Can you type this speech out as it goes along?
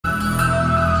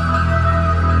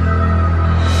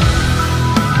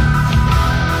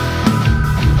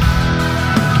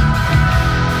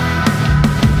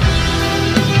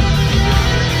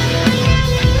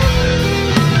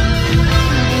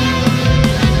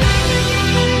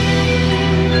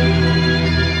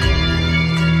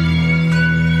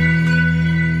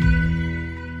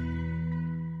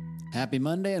Happy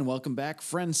Monday and welcome back,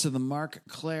 friends, to the Marc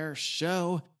Claire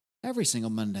Show. Every single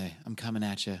Monday, I'm coming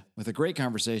at you with a great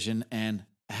conversation and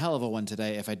a hell of a one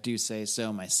today, if I do say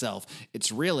so myself. It's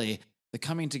really the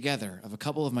coming together of a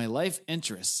couple of my life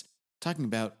interests, talking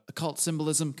about occult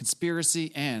symbolism,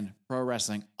 conspiracy, and pro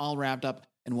wrestling, all wrapped up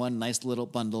in one nice little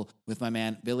bundle with my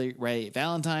man, Billy Ray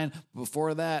Valentine.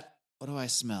 Before that, what do I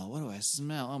smell? What do I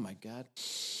smell? Oh my God.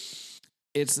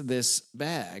 It's this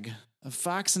bag of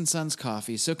Fox & Sons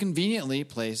coffee, so conveniently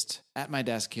placed at my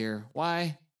desk here.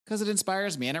 Why? Because it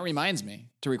inspires me and it reminds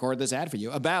me to record this ad for you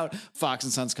about Fox &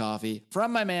 Sons coffee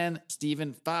from my man,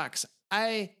 Stephen Fox.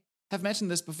 I have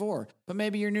mentioned this before, but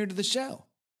maybe you're new to the show,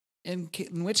 in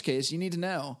which case you need to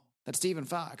know that Stephen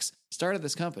Fox started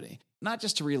this company not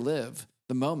just to relive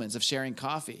the moments of sharing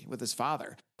coffee with his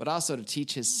father, but also to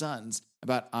teach his sons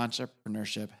about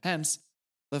entrepreneurship. Hence,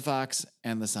 the Fox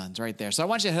and the Sons right there. So I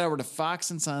want you to head over to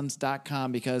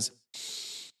foxandsons.com because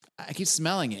I keep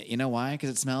smelling it. You know why? Because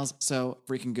it smells so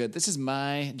freaking good. This is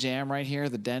my jam right here,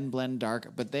 the Den Blend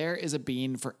Dark, but there is a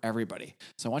bean for everybody.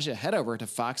 So I want you to head over to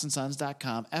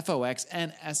foxandsons.com,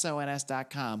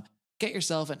 foxnsons.com. Get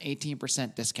yourself an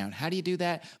 18% discount. How do you do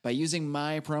that? By using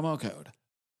my promo code,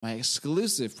 my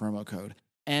exclusive promo code,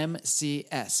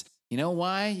 MCS. You know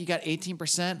why you got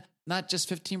 18%? Not just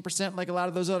 15% like a lot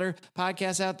of those other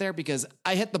podcasts out there, because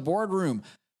I hit the boardroom.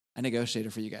 I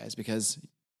negotiated for you guys because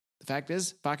the fact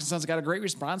is Fox & Sons got a great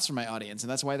response from my audience, and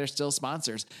that's why they're still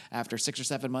sponsors after 6 or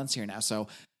 7 months here now. So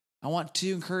I want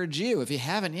to encourage you, if you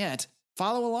haven't yet,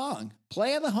 follow along,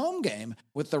 play the home game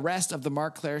with the rest of the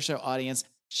Marc Claire Show audience.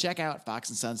 Check out Fox &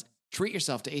 Sons. Treat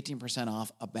yourself to 18%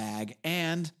 off a bag.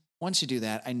 And once you do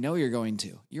that, I know you're going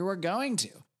to. You're going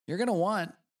to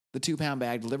want the 2-pound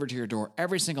bag delivered to your door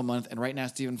every single month. And right now,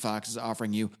 Stephen Fox is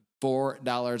offering you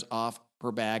 $4 off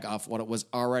per bag off what it was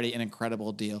already an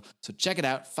incredible deal. So check it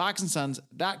out,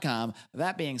 foxandsons.com.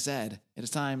 That being said, it is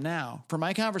time now for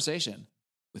my conversation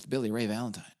with Billy Ray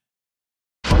Valentine.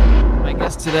 My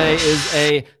guest today is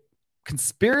a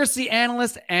conspiracy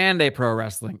analyst and a pro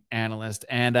wrestling analyst.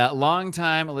 And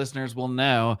longtime listeners will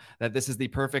know that this is the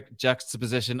perfect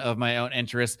juxtaposition of my own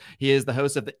interests. He is the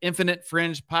host of the Infinite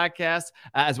Fringe podcast,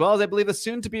 as well as, I believe, the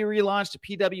soon-to-be relaunched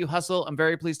PW Hustle. I'm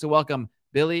very pleased to welcome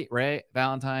Billy Ray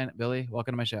Valentine. Billy,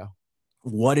 welcome to my show.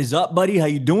 What is up, buddy? How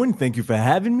you doing? Thank you for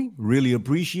having me. Really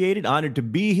appreciate it. Honored to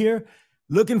be here.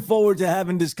 Looking forward to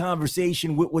having this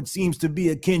conversation with what seems to be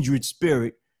a kindred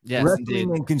spirit,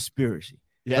 wrestling and conspiracy.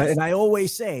 Yes. Right? And I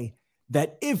always say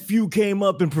that if you came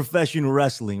up in professional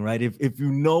wrestling, right, if you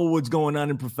know what's going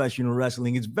on in professional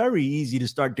wrestling, it's very easy to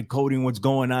start decoding what's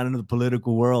going on in the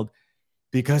political world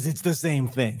because it's the same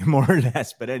thing, more or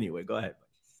less. But anyway, go ahead.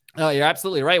 Oh, you're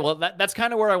absolutely right. Well, that's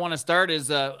kind of where I want to start is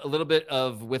a little bit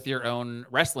of with your own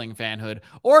wrestling fanhood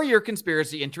or your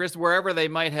conspiracy interest, wherever they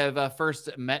might have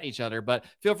first met each other. But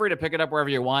feel free to pick it up wherever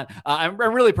you want. I'm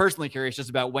really personally curious just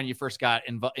about when you first got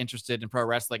interested in pro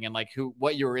wrestling and like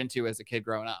what you were into as a kid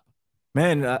growing up.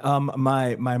 Man,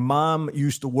 my mom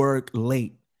used to work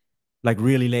late, like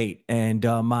really late. And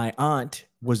my aunt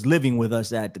was living with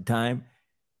us at the time.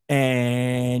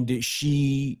 And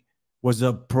she was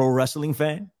a pro wrestling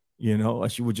fan. You know,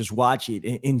 she would just watch it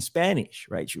in Spanish,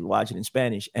 right? She would watch it in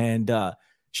Spanish. And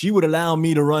she would allow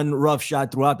me to run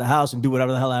roughshod throughout the house and do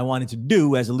whatever the hell I wanted to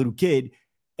do as a little kid.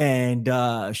 And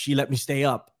she let me stay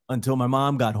up until my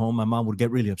mom got home. My mom would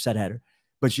get really upset at her,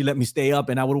 but she let me stay up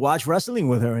and I would watch wrestling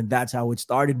with her. And that's how it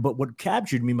started. But what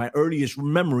captured me, my earliest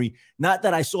memory, not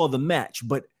that I saw the match,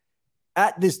 but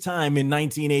at this time in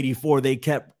 1984, they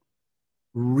kept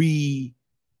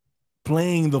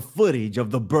playing the footage of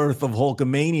the birth of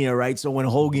Hulkamania, right? So when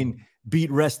Hogan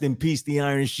beat, rest in peace, the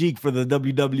Iron Sheik for the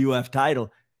WWF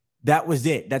title, that was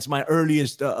it. That's my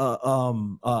earliest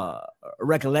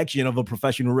recollection of a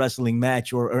professional wrestling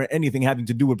match or anything having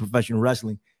to do with professional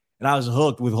wrestling. And I was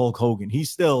hooked with Hulk Hogan. He's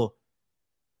still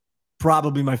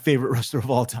probably my favorite wrestler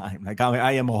of all time. Like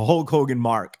I am a Hulk Hogan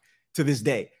mark to this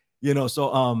day, you know?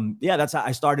 So yeah, that's how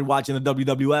I started watching the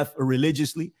WWF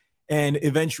religiously. And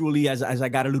eventually, as I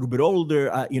got a little bit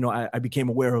older, I became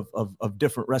aware of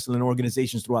different wrestling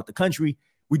organizations throughout the country.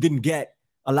 We didn't get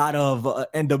a lot of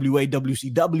NWA,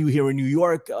 WCW here in New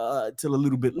York till a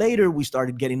little bit later. We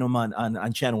started getting them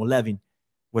on Channel 11,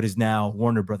 what is now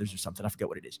Warner Brothers or something. I forget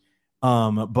what it is.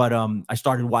 But I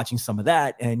started watching some of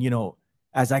that. And,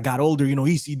 as I got older,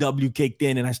 ECW kicked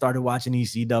in and I started watching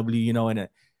ECW, and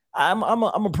I'm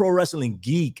a pro wrestling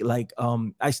geek. Like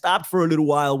I stopped for a little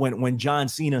while when John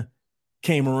Cena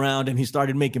came around and he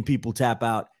started making people tap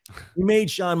out. He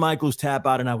made Shawn Michaels tap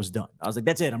out and I was done. I was like,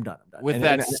 that's it. I'm done. With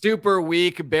that stupor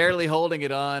week, barely holding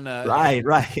it on. Right.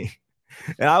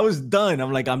 And I was done.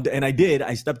 I'm like, and I did.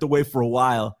 I stepped away for a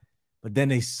while, but then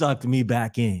they sucked me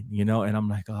back in, you know, and I'm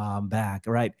like, oh, I'm back.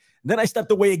 All right. And then I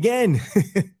stepped away again.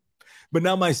 But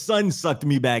now my son sucked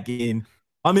me back in.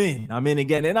 I'm in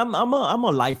again. And I'm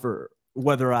a lifer,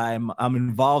 whether I'm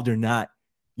involved or not.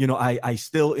 You know, I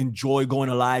still enjoy going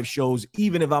to live shows,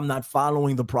 even if I'm not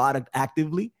following the product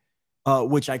actively,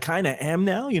 which I kind of am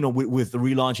now, you know, with the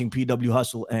relaunching PW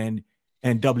Hustle and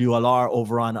WLR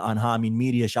over on Hameen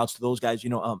Media. Shouts to those guys.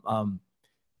 You know,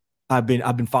 I've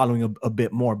been following a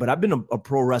bit more, but I've been a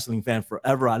pro wrestling fan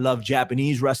forever. I love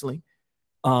Japanese wrestling.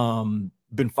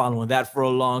 Been following that for a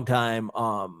long time.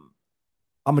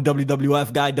 I'm a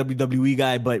WWF guy, WWE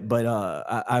guy, but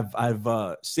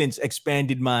I've since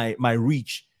expanded my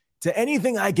reach to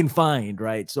anything I can find,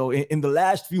 right? So in the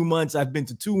last few months, I've been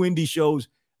to 2 indie shows.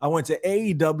 I went to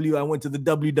AEW, I went to the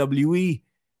WWE,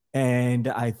 and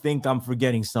I think I'm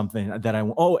forgetting something that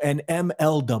and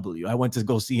MLW. I went to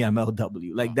go see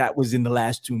MLW. Like that was in the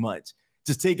last 2 months.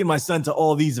 Just taking my son to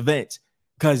all these events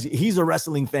because he's a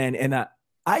wrestling fan, and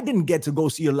I didn't get to go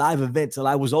see a live event till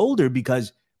I was older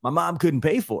because my mom couldn't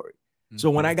pay for it. So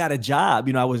when I got a job,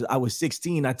 you know, I was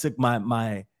 16. I took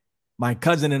my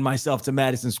cousin and myself to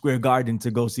Madison Square Garden to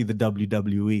go see the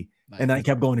WWE. Nice. And I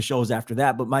kept going to shows after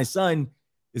that. But my son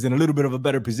is in a little bit of a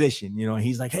better position. You know,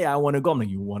 he's like, hey, I want to go. I'm like,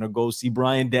 you want to go see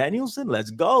Bryan Danielson?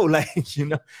 Let's go. Like, you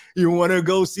know, you want to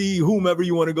go see whomever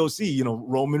you want to go see, you know,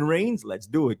 Roman Reigns? Let's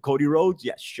do it. Cody Rhodes?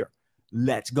 Yes, sure.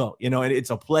 Let's go. You know, and it's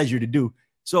a pleasure to do.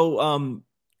 So,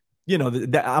 you know,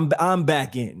 I'm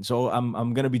back in. So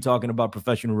I'm going to be talking about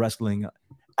professional wrestling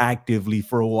actively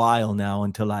for a while now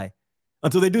until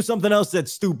they do something else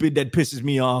that's stupid that pisses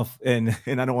me off and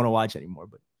I don't want to watch anymore.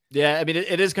 But yeah, I mean,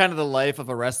 it is kind of the life of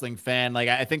a wrestling fan. Like,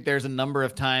 I think there's a number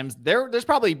of times there's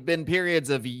probably been periods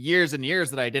of years and years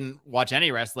that I didn't watch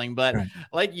any wrestling, but right.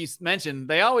 Like you mentioned,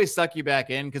 they always suck you back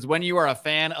in because when you are a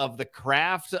fan of the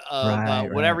craft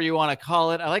of whatever you want to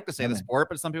call it, I like to say the sport,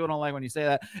 but some people don't like when you say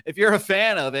that. If you're a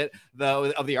fan of it, though,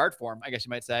 of the art form, I guess you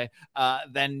might say,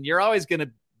 then you're always going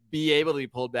to be able to be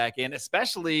pulled back in,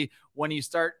 especially when you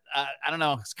start, I don't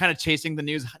know, it's kind of chasing the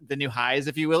new highs,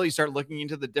 if you will. You start looking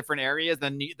into the different areas,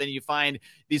 then you find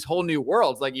these whole new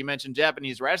worlds. Like you mentioned,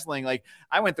 Japanese wrestling. Like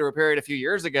I went through a period a few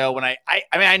years ago when I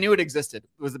mean, I knew it existed.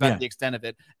 It was about the extent of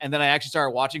it. And then I actually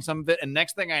started watching some of it. And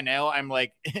next thing I know, I'm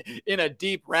like in a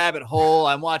deep rabbit hole.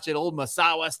 I'm watching old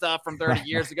Masawa stuff from 30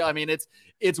 years ago. I mean,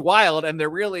 it's wild, and there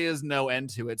really is no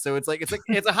end to it. So it's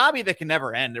a hobby that can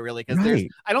never end, really, because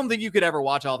I don't think you could ever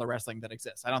watch all the wrestling that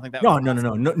exists. I don't think that.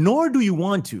 No. Nor do you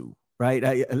want to,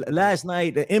 right? Last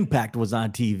night, Impact was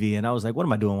on TV, and I was like, "What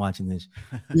am I doing watching this?"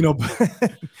 You know,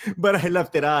 but I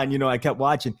left it on. You know, I kept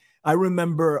watching. I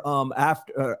remember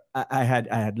after I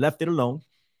had left it alone,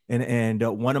 and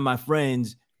one of my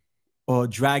friends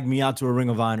dragged me out to a Ring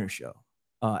of Honor show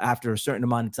after a certain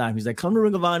amount of time. He's like, "Come to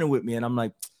Ring of Honor with me," and I'm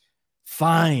like,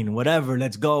 fine, whatever,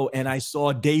 let's go. And I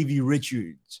saw Davey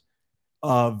Richards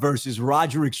versus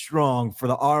Roderick Strong for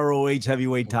the ROH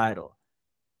heavyweight title.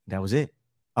 That was it.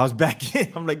 I was back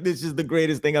in. I'm like, this is the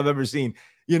greatest thing I've ever seen.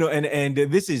 You know, and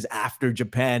this is after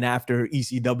Japan, after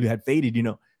ECW had faded, you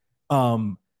know.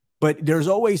 But there's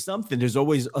always something. There's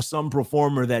always some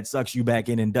performer that sucks you back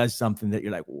in and does something that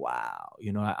you're like, wow,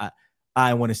 you know,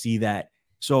 I want to see that.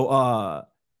 So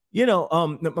you know,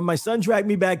 my son dragged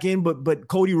me back in, but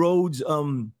Cody Rhodes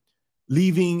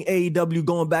leaving AEW,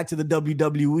 going back to the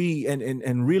WWE,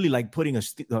 and really like putting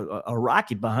a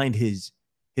rocket behind his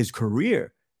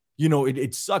career. You know,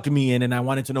 it sucked me in, and I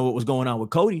wanted to know what was going on with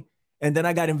Cody. And then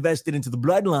I got invested into the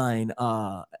Bloodline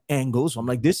angle. So I'm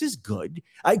like, this is good.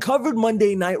 I covered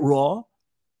Monday Night Raw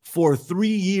for 3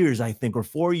 years, I think, or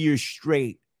 4 years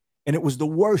straight, and it was the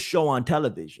worst show on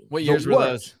television. What years were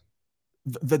those?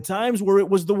 The times where it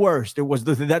was the worst,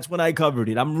 that's when I covered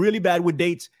it. I'm really bad with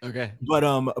dates. Okay. But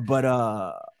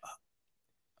I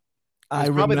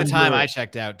probably the time I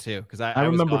checked out too, because I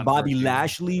remember Bobby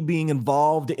Lashley being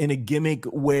involved in a gimmick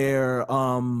where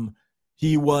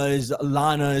he was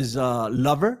Lana's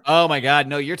lover. Oh my God.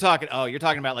 No, you're talking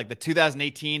about like the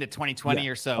 2018 to 2020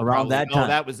 or so. Around that time. Oh,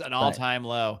 that was an all-time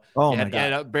low. Oh my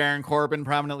God. Baron Corbin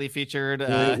prominently featured.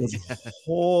 It was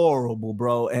horrible,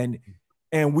 bro.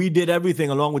 And we did everything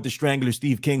along with the Strangler,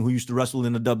 Steve King, who used to wrestle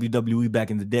in the WWE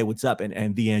back in the day. What's up?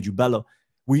 And the Andrew Bello.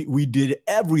 We did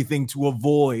everything to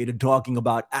avoid talking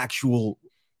about actual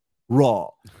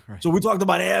Raw. Right. So we talked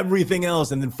about everything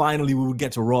else. And then finally we would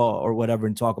get to Raw or whatever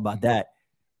and talk about that.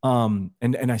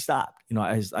 And I stopped, you know,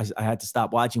 I had to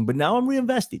stop watching, but now I'm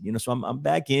reinvested, you know, so I'm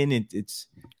back in.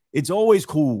 It's always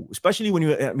cool, especially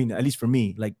when I mean, at least for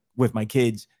me, like with my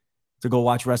kids to go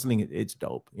watch wrestling, it's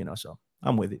dope, you know, so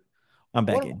I'm with it. I'm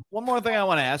back in. One more thing I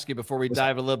want to ask you before we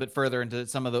dive a little bit further into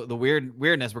some of the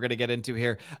weirdness we're going to get into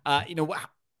here.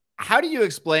 How do you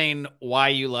explain why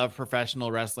you love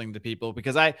professional wrestling to people?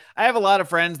 Because I have a lot of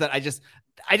friends that I just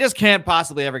can't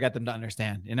possibly ever get them to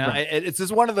understand. Right. It's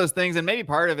just one of those things, and maybe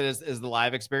part of it is the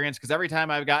live experience. Because every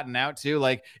time I've gotten out to,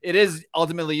 like, it is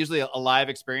ultimately usually a live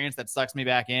experience that sucks me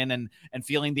back in, and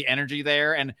feeling the energy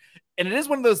there, and it is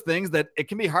one of those things that it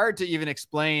can be hard to even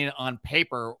explain on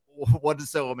paper what is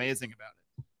so amazing about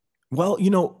it.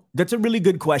 Well, that's a really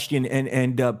good question,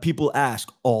 and people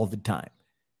ask all the time.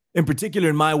 In particular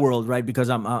in my world, right? Because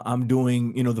I'm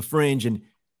doing, the Fringe,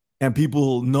 and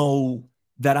people know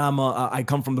that I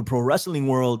come from the pro wrestling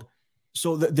world.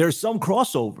 So there's some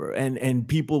crossover, and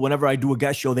people, whenever I do a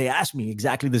guest show, they ask me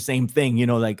exactly the same thing,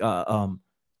 damn,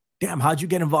 how'd you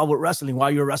get involved with wrestling? Why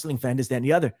are you a wrestling fan? This, that, and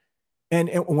the other. And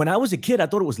when I was a kid, I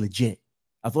thought it was legit.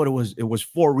 I thought it was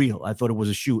for real. I thought it was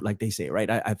a shoot, like they say, right?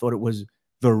 I thought it was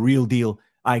the real deal.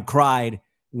 I cried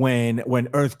when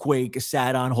Earthquake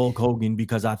sat on Hulk Hogan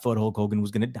because I thought Hulk Hogan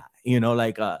was gonna die.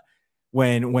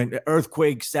 When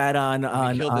Earthquake sat on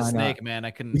killed the snake, man.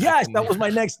 I couldn't. Yes, that was my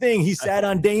next thing. He sat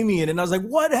on Damien, and I was like,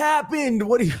 "What happened?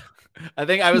 What do you?" I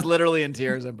think I was literally in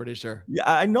tears. I'm pretty sure. Yeah,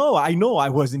 I know. I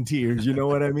was in tears. You know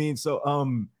what I mean? So,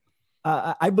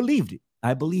 I believed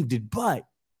it, but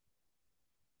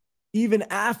even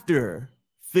after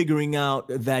figuring out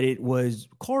that it was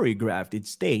choreographed,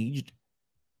 it's staged,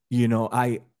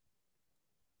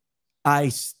 I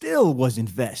still was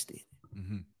invested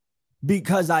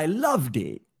because I loved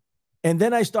it. And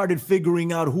then I started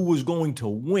figuring out who was going to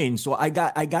win. So I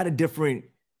got I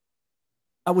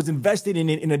was invested in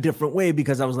it in a different way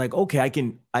because I was like, okay, I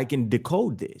can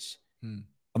decode this. I'm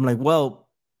like, well,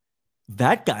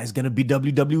 that guy's going to be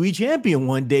WWE champion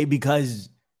one day because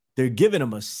they're giving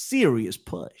him a serious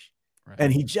push. Right.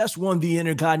 And he just won the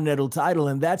Intercontinental title,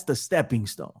 and that's the stepping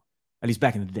stone, at least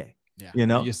back in the day. Yeah,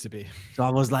 it used to be. So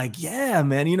I was like, yeah,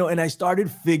 man, and I started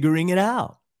figuring it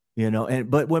out,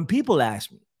 but when people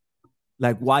ask me,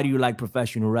 like, why do you like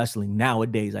professional wrestling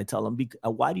nowadays? I tell them,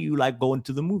 why do you like going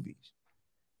to the movies?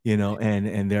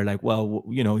 And they're like, well,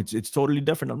 it's totally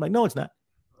different. I'm like, no, it's not.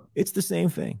 It's the same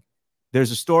thing.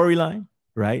 There's a storyline,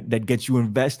 right, that gets you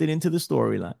invested into the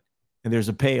storyline, and there's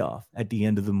a payoff at the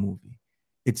end of the movie.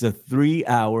 It's a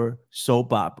 3-hour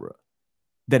soap opera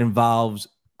that involves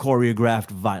choreographed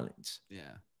violence. Yeah.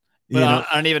 But on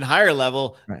an even higher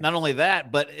level, right. Not only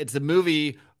that, but it's a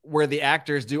movie where the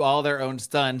actors do all their own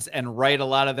stunts and write a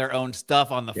lot of their own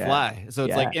stuff on the fly. So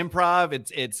it's like improv,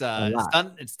 it's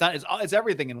stunt, it's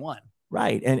everything in one.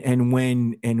 Right. And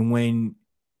when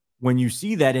you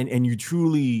see that and you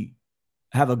truly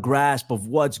have a grasp of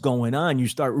what's going on, you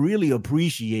start really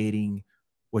appreciating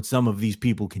what some of these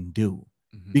people can do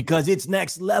because it's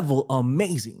next level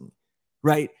amazing.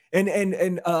 Right.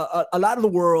 And a lot of the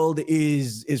world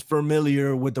is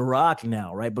familiar with The Rock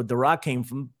now. Right. But The Rock came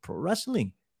from pro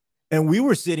wrestling, and we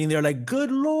were sitting there like,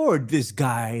 good Lord, this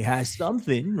guy has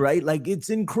something. Right. Like, it's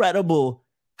incredible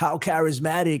how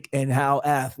charismatic and how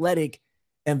athletic,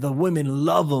 and the women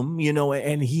love him,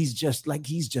 and he's just a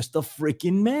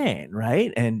freaking man.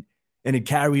 Right. And it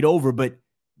carried over. But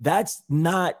that's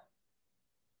not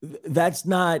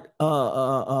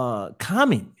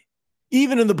common.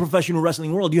 Even in the professional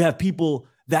wrestling world, you have people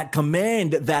that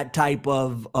command that type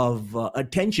of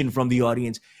attention from the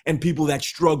audience, and people that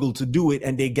struggle to do it,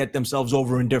 and they get themselves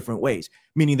over in different ways,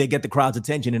 meaning they get the crowd's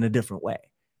attention in a different way,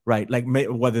 right? Like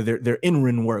whether they're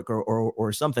in-ring work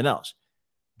or something else.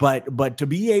 But to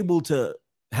be able to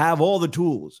have all the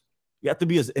tools, you have to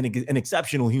be an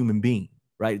exceptional human being,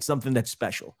 right? It's something that's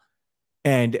special.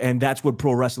 And that's what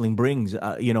pro wrestling brings, to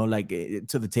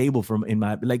the table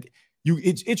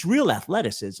it's real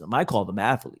athleticism. I call them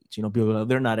athletes. People,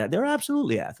 they're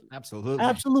absolutely athletes.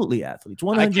 Absolutely athletes.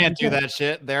 100%. I can't do that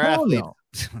shit. They're athletes.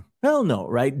 No. Hell no,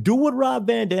 right? Do what Rob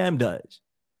Van Dam does.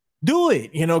 Do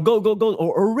it. Go.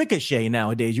 Or Ricochet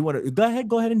nowadays. You want to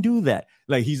go ahead and do that.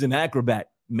 Like, he's an acrobat.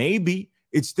 Maybe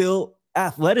it's still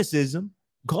athleticism.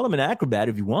 Call him an acrobat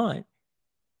if you want.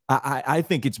 I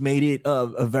think it's made it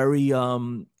a very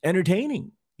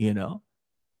entertaining,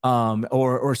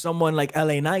 or someone like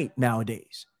LA Knight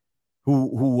nowadays,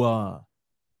 who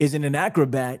isn't an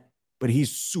acrobat, but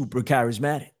he's super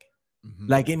charismatic,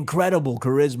 like incredible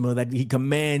charisma that he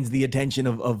commands the attention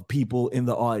of people in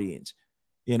the audience.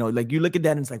 Like, you look at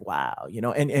that and it's like, wow,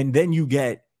 and then you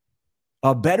get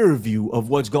a better view of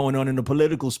what's going on in the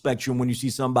political spectrum when you see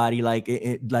somebody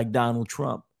like Donald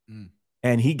Trump.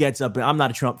 And he gets up, and I'm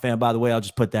not a Trump fan, by the way, I'll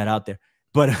just put that out there,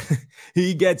 but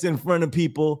he gets in front of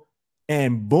people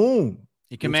and boom,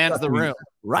 He commands the room,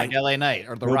 right? Like LA Knight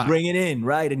or The He'll Rock. bring it in,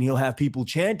 right? And he'll have people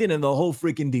chanting and the whole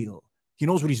freaking deal. He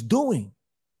knows what he's doing,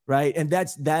 right? And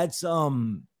that's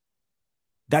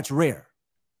rare.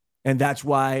 And that's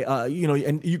why, you know,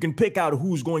 and you can pick out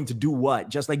who's going to do what,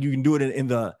 just like you can do it in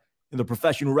the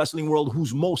professional wrestling world,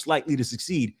 who's most likely to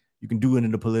succeed. You can do it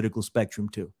in the political spectrum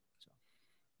too.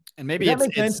 And maybe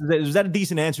is that a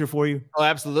decent answer for you? Oh,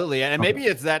 absolutely. And maybe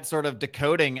it's that sort of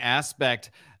decoding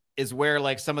aspect is where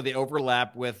like some of the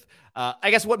overlap with, I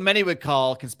guess what many would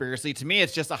call conspiracy. To me,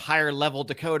 it's just a higher level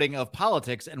decoding of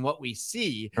politics and what we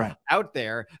see out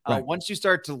there. Once you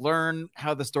start to learn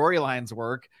how the storylines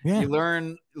work, you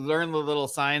learn the little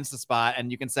signs to spot, and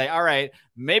you can say, all right,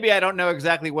 maybe I don't know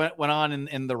exactly what went on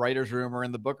in the writer's room or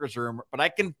in the booker's room, but I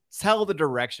can tell the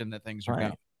direction that things are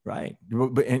going. Right.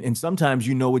 But and sometimes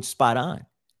you know it's spot on.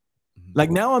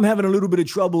 Like now I'm having a little bit of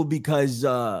trouble because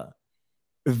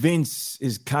Vince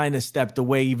is kind of stepped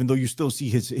away, even though you still see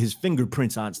his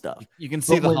fingerprints on stuff. You can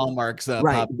see the hallmarks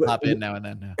pop in now and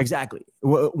then. Yeah. Exactly.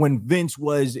 When Vince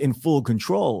was in full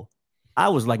control, I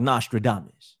was like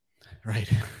Nostradamus. Right.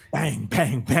 Bang,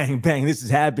 bang, bang, bang. This is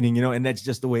happening, you know, and that's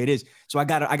just the way it is. So I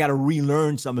gotta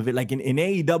relearn some of it. Like in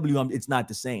AEW, it's not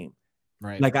the same.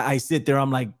 Right. Like I sit there,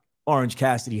 I'm like, Orange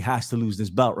Cassidy has to lose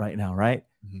this belt right now, right?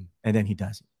 And then he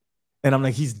doesn't. And I'm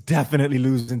like, he's definitely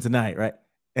losing tonight, right?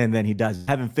 And then he does.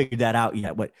 I haven't figured that out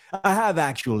yet, but I have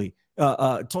actually.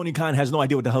 Tony Khan has no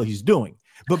idea what the hell he's doing.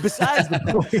 But besides the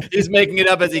point, he's making it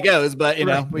up as he goes. But you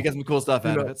know, we get some cool stuff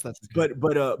out of it. So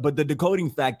but the decoding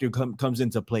factor comes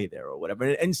into play there, or whatever.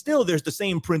 And still, there's the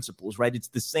same principles, right? It's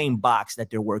the same box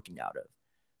that they're working out of.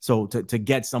 So to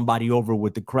get somebody over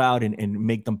with the crowd and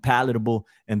make them palatable,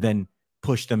 and then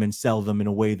push them and sell them in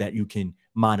a way that you can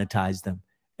monetize them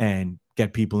and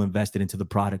get people invested into the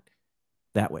product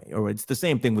that way. Or it's the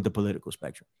same thing with the political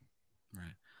spectrum.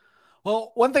 Right.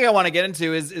 Well, one thing I want to get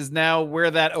into is now where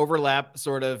that overlap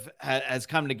sort of has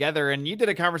come together. And you did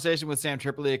a conversation with Sam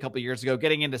Tripoli a couple of years ago,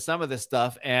 getting into some of this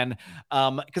stuff. And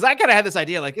because I kind of had this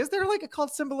idea, like, is there like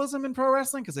occult symbolism in pro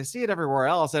wrestling? Because I see it everywhere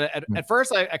else. And at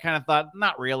first I kind of thought,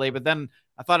 not really. But then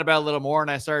I thought about it a little more, and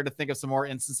I started to think of some more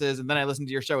instances. And then I listened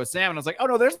to your show with Sam, and I was like, oh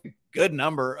no, there's a good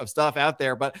number of stuff out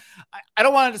there. But I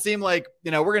don't want it to seem like,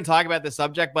 you know, we're going to talk about this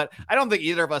subject, but I don't think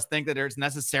either of us think that there's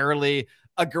necessarily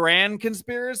a grand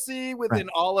conspiracy within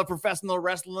all of professional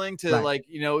wrestling to like,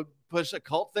 you know, push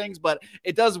occult things, but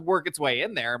it does work its way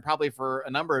in there, and probably for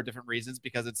a number of different reasons,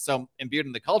 because it's so imbued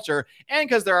in the culture, and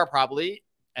because there are probably,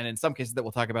 and in some cases that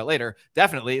we'll talk about later,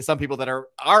 definitely some people that are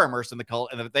immersed in the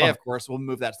cult, and that they, of course, will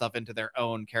move that stuff into their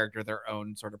own character, their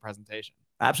own sort of presentation.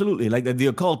 Absolutely. Like the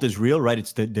occult is real, right?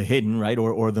 It's the hidden, right?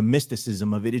 Or the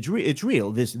mysticism of it. It's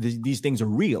real. These things are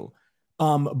real.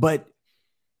 But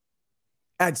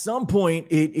at some point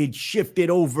it shifted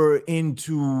over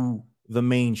into the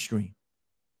mainstream,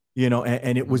 you know,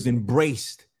 and it was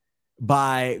embraced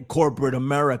by corporate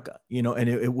America, you know, and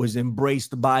it was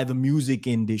embraced by the music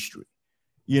industry.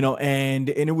 You know, and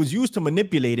it was used to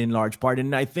manipulate in large part.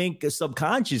 And I think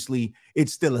subconsciously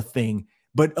it's still a thing.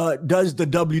 But does the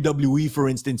WWE, for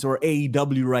instance, or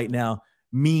AEW right now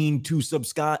mean to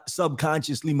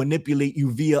subconsciously manipulate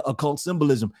you via occult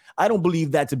symbolism? I don't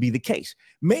believe that to be the case.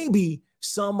 Maybe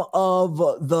some of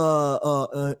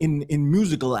the in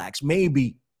musical acts,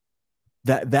 maybe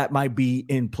that might be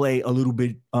in play a little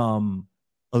bit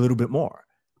more.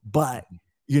 But,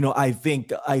 you know, I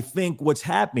think what's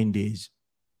happened is,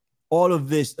 all of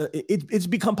this, it's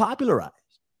become popularized.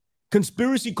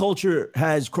 Conspiracy culture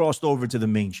has crossed over to the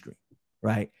mainstream,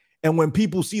 right? And when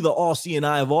people see the all-seeing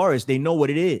eye of Horus, they know what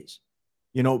it is.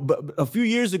 You know, but a few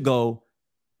years ago,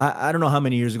 I don't know how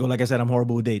many years ago, like I said, I'm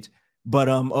horrible with dates, but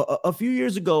a few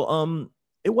years ago,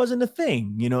 it wasn't a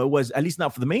thing. You know, it was, at least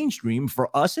not for the mainstream. For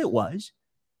us, it was,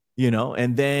 you know,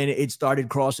 and then it started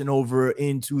crossing over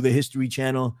into the History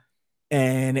Channel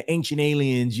and Ancient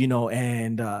Aliens, you know,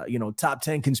 and, you know, top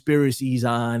 10 conspiracies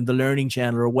on the Learning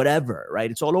Channel or whatever, right?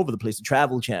 It's all over the place, the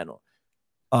Travel Channel.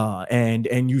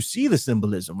 And you see the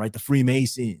symbolism, right? The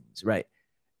Freemasons, right?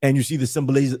 And you see the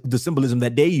symbolism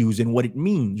that they use and what it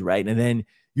means, right? And then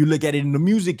you look at it in the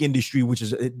music industry, which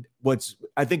is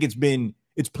I think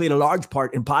it's played a large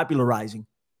part in popularizing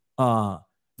the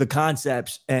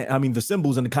concepts, I mean, the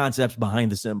symbols and the concepts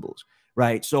behind the symbols,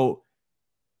 right? So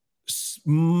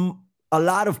a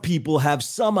lot of people have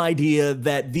some idea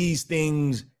that these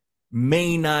things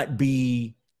may not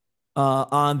be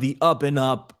on the up and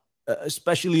up,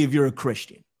 especially if you're a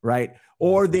Christian, right?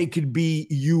 Or they could be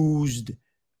used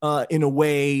in a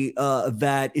way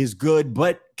that is good,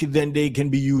 but then they can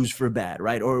be used for bad,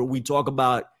 right? Or we talk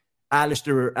about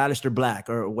Alistair Black,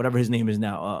 or whatever his name is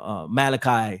now,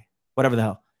 Malakai, whatever the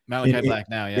hell. Malakai Black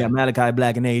now, yeah, Malakai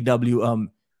Black in AEW.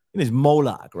 And it's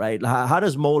Moloch, right? How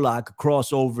does Moloch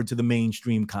cross over to the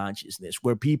mainstream consciousness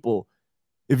where people,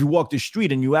 if you walk the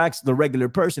street and you ask the regular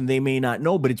person, they may not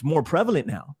know, but it's more prevalent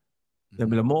now. They'll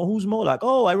be like, who's Moloch?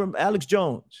 Oh, I remember Alex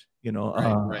Jones, you know.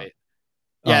 Right.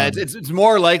 Yeah, it's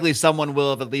more likely someone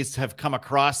will have at least have come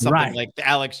across something like the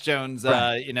Alex Jones,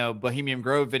 you know, Bohemian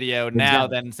Grove video now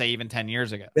than say even 10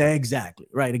 years ago. Exactly.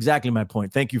 Right. Exactly my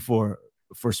point. Thank you for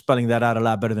spelling that out a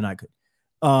lot better than I could.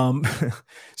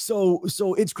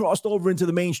 So it's crossed over into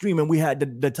the mainstream, and we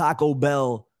had the Taco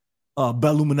Bell,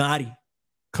 Belluminati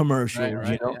commercial,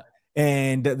 you know,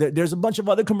 and there's a bunch of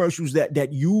other commercials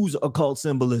that use occult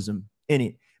symbolism in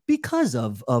it because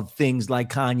of things like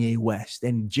Kanye West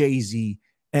and Jay-Z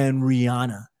and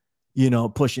Rihanna, you know,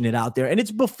 pushing it out there. And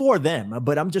it's before them,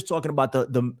 but I'm just talking about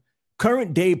the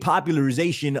current day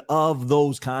popularization of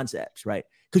those concepts, right?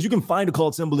 Because you can find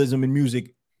occult symbolism in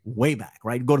music way back,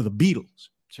 right? Go to the Beatles,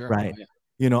 right? Yeah.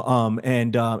 You know,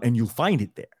 and you'll find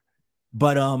it there.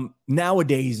 But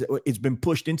nowadays it's been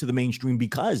pushed into the mainstream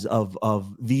because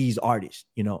of these artists,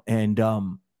 you know, and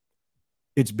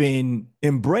it's been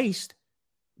embraced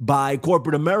by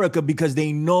corporate America because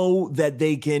they know that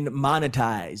they can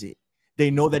monetize it.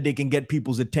 They know that they can get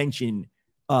people's attention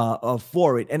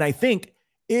for it. And I think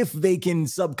if they can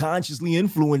subconsciously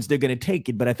influence, they're going to take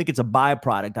it. But I think it's a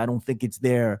byproduct. I don't think it's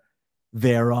their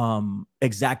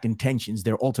exact intentions,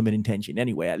 their ultimate intention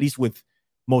anyway, at least with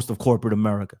most of corporate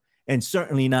America. And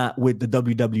certainly not with the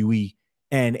WWE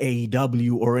and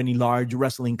AEW or any large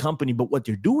wrestling company. But what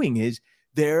they're doing is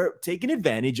they're taking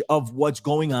advantage of what's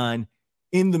going on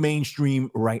in the mainstream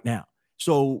right now.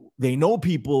 So they know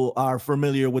people are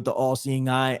familiar with the all-seeing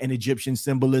eye and Egyptian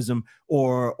symbolism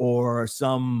or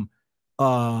some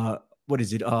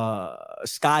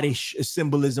Scottish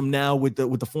symbolism now with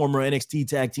the former NXT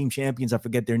tag team champions. I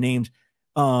forget their names.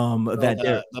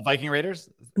 The Viking Raiders?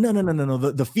 No.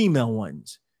 The female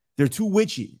ones. They're two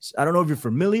witches. I don't know if you're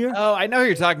familiar. Oh, I know who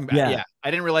you're talking about. Yeah.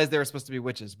 I didn't realize they were supposed to be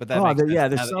witches, but that makes sense. Yeah,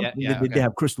 there's something. They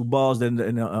have crystal balls and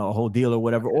a whole deal or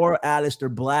whatever. Or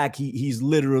Aleister Black. He's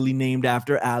literally named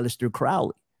after Aleister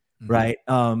Crowley, right?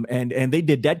 And they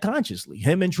did that consciously.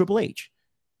 Him and Triple H.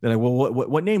 They're like, well,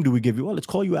 what name do we give you? Well, let's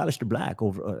call you Aleister Black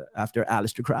over after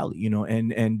Aleister Crowley, you know,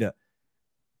 and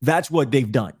that's what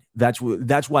they've done. That's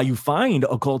why you find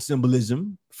occult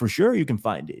symbolism for sure. You can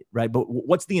find it, right? But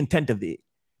what's the intent of it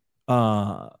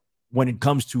when it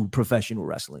comes to professional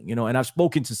wrestling, you know? And I've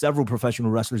spoken to several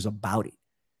professional wrestlers about it.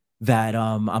 That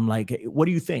I'm like, hey, what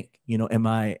do you think? You know, am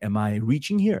I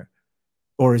reaching here?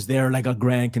 Or is there like a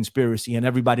grand conspiracy? And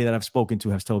everybody that I've spoken to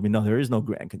has told me, no, there is no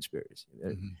grand conspiracy.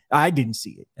 I didn't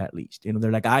see it, at least. You know,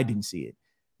 they're like, I didn't see it.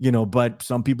 You know, but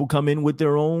some people come in with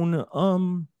their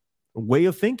own way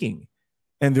of thinking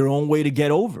and their own way to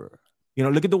get over. You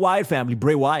know, look at the Wyatt family,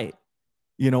 Bray Wyatt.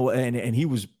 You know, and he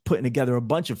was putting together a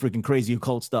bunch of freaking crazy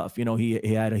occult stuff. You know, he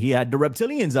had the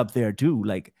reptilians up there too,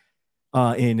 like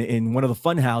in one of the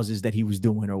fun houses that he was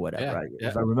doing or whatever,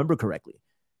 if I remember correctly.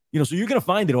 You know, so you're going to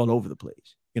find it all over the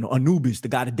place. You know, Anubis, the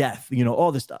god of death, you know,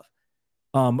 all this stuff.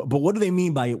 But what do they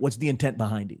mean by it? What's the intent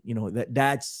behind it? You know,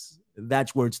 that's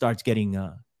where it starts getting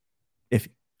iffy.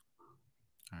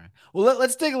 All right. Well,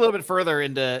 let's dig a little bit further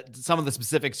into some of the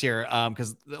specifics here,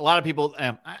 because a lot of people,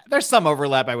 there's some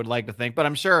overlap, I would like to think, but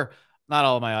I'm sure not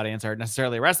all of my audience are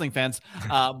necessarily wrestling fans.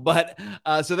 But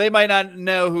so they might not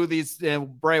know who these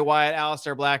Bray Wyatt,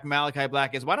 Aleister Black, Malakai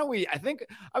Black is. Why don't we? I think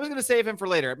I was going to save him for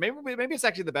later. Maybe it's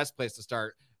actually the best place to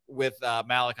start with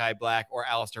Malakai Black or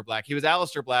Aleister Black. He was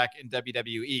Aleister Black in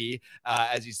WWE,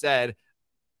 as you said.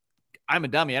 I'm a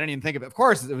dummy. I didn't even think of it. Of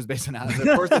course, it was based on Aleister.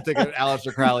 Of course, I took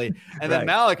Aleister Crowley. And then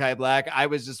Malakai Black, I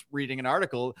was just reading an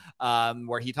article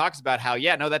where he talks about how,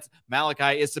 that's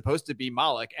Malakai is supposed to be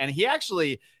Moloch. And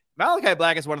Malakai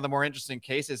Black is one of the more interesting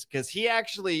cases because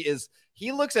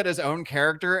he looks at his own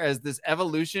character as this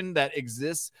evolution that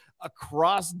exists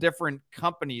across different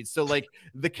companies. So like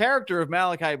the character of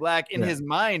Malakai Black in his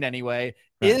mind anyway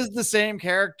is the same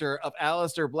character of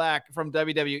Aleister Black from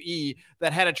WWE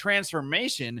that had a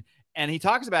transformation. And he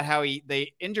talks about how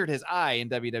they injured his eye in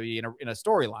WWE in a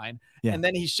storyline. Yeah. And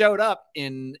then he showed up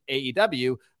in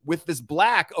AEW with this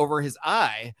black over his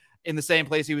eye in the same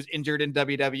place he was injured in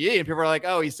WWE. And people are like,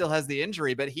 oh, he still has the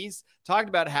injury. But he's talked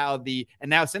about how and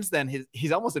now since then,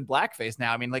 he's almost in blackface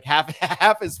now. I mean, like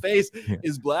half his face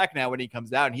is black now when he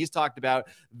comes out. And he's talked about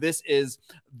this is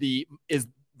the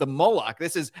the Moloch.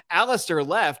 This is Alistair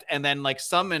left and then like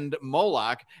summoned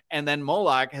Moloch, and then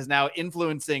Moloch is now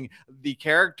influencing the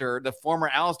character, the former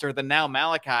Alistair, the now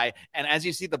Malakai. And as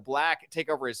you see the black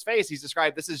take over his face, he's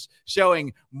described this is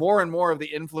showing more and more of the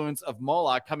influence of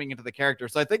Moloch coming into the character.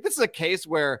 So I think this is a case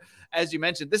where, as you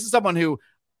mentioned, this is someone who,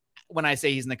 when I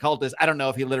say he's an occultist, I don't know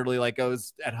if he literally like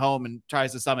goes at home and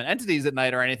tries to summon entities at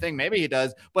night or anything. Maybe he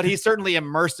does, but he's certainly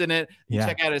immersed in it. Yeah.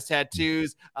 Check out his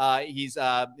tattoos. He's,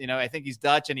 I think he's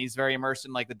Dutch, and he's very immersed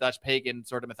in like the Dutch pagan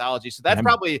sort of mythology. So that's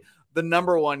probably the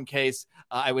number one case,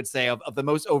 I would say, of the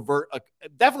most overt,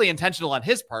 definitely intentional on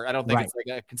his part. I don't think it's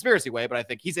like a conspiracy way, but I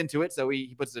think he's into it, so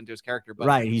he puts it into his character.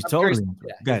 But he's totally into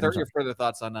it. Your further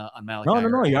thoughts on Malakai?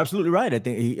 No, you're absolutely right. I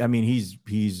think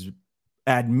he's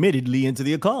admittedly into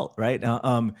the occult, right?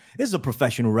 This is a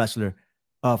professional wrestler.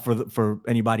 For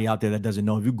anybody out there that doesn't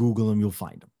know, if you Google him, you'll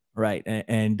find him, right?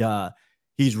 And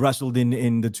he's wrestled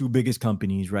in the two biggest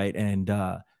companies, right? And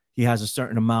he has a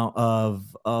certain amount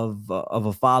of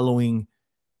a following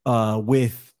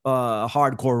with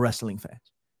hardcore wrestling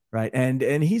fans, right?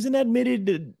 And he's an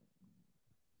admitted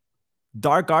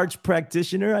dark arts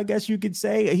practitioner, I guess you could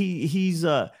say. He's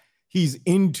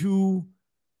into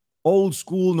old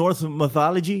school Norse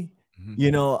mythology, and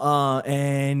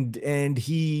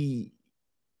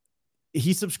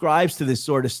he subscribes to this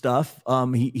sort of stuff.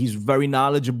 He's very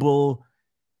knowledgeable.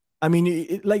 I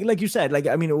mean, like you said,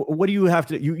 what do you have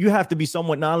to, you have to be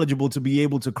somewhat knowledgeable to be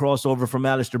able to cross over from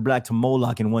Alistair Black to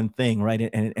Moloch in one thing, right?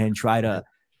 And try to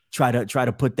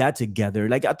put that together.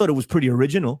 Like, I thought it was pretty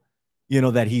original,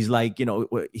 that he's like,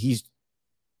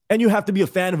 and you have to be a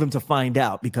fan of him to find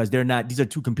out, because these are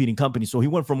two competing companies. So he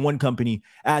went from one company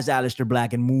as Alistair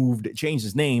Black and changed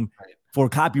his name for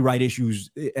copyright issues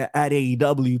at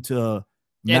AEW to.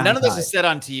 Yeah, none of this is said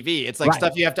on TV. It's like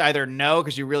stuff you have to either know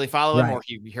because you really follow him, or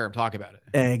you hear him talk about it.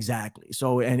 Exactly.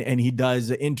 So, and he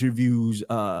does interviews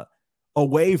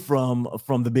away from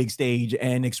the big stage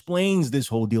and explains this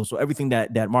whole deal. So everything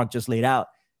that Mark just laid out,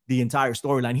 the entire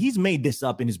storyline, he's made this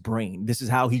up in his brain. This is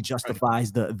how he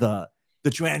justifies the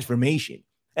transformation.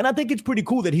 And I think it's pretty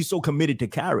cool that he's so committed to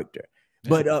character.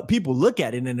 Yeah. But people look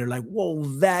at it and they're like, whoa,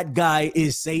 that guy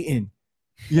is Satan.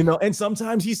 And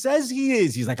sometimes he says he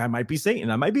is. He's like, I might be Satan.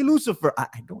 I might be Lucifer. I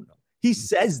don't know. He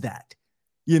says that,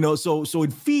 so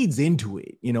it feeds into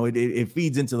it. It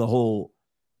feeds into the whole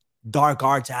dark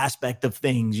arts aspect of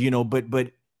things,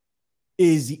 but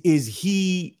is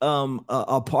he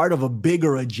a part of a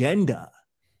bigger agenda?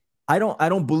 I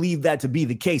don't believe that to be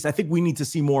the case. I think we need to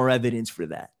see more evidence for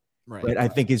that. Right. I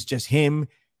think it's just him.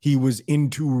 He was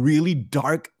into really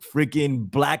dark freaking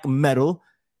black metal,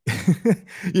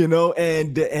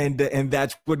 and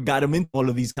that's what got him into all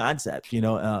of these concepts.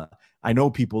 I know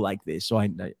people like this, so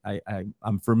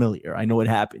I'm familiar. I know it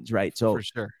happens, right? So for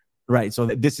sure, right. So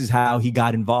this is how he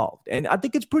got involved, and I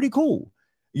think it's pretty cool.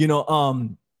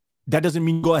 That doesn't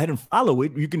mean go ahead and follow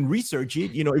it. You can research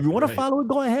it. If you want to follow it,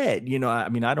 go ahead.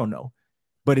 I don't know,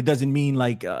 but it doesn't mean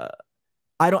like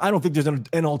I don't think there's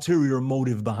an ulterior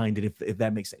motive behind it. If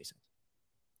that makes any sense.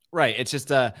 Right. It's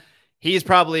just he's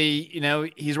probably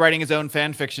he's writing his own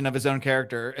fan fiction of his own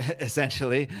character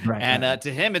essentially, and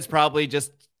to him it's probably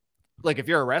just. Like, if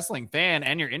you're a wrestling fan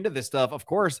and you're into this stuff, of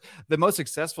course, the most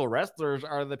successful wrestlers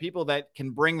are the people that can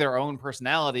bring their own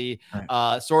personality,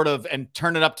 sort of, and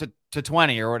turn it up to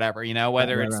 20 or whatever,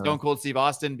 whether it's Stone Cold Steve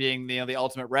Austin being, the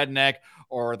ultimate redneck,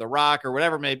 or The Rock, or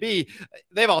whatever it may be.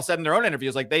 They've all said in their own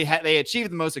interviews, like they achieved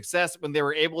the most success when they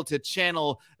were able to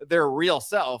channel their real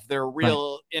self, their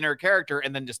real inner character,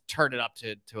 and then just turn it up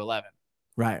to 11.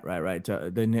 Right.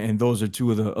 And those are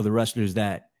two of the wrestlers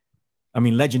that,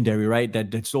 legendary, right?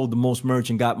 That sold the most merch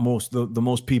and got the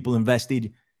most people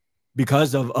invested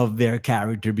because of their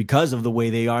character, because of the way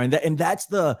they are. And that's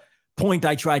the point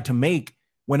I try to make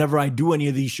whenever I do any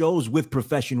of these shows with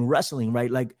professional wrestling,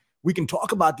 right? Like, we can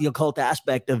talk about the occult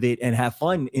aspect of it and have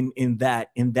fun in that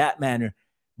manner.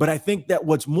 But I think that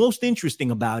what's most interesting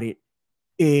about it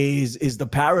is the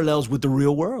parallels with the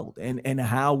real world and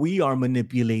how we are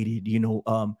manipulated,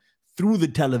 through the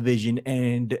television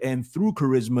and through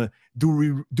charisma.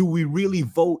 Do we really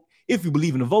vote? If you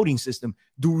believe in a voting system,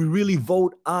 do we really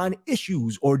vote on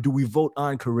issues, or do we vote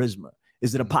on charisma?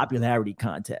 Is it a popularity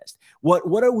contest?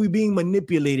 What are we being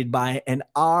manipulated by? And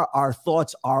are our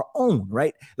thoughts our own,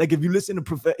 right? Like, if you listen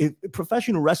to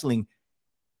professional wrestling,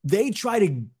 they try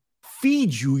to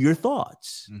feed you your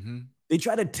thoughts. Mm-hmm. They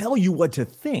try to tell you what to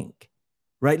think.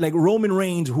 Right? Like Roman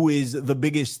Reigns, who is the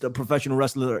biggest professional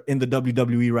wrestler in the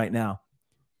WWE right now,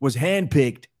 was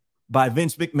handpicked by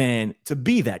Vince McMahon to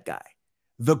be that guy.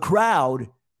 The crowd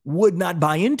would not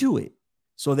buy into it.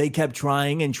 So they kept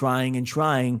trying and trying and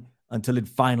trying until it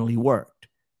finally worked.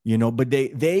 you know, but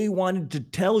they wanted to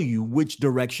tell you which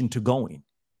direction to go in.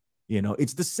 You know,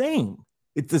 it's the same.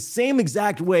 It's the same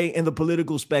exact way in the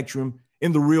political spectrum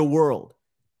in the real world.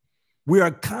 We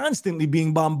are constantly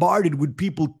being bombarded with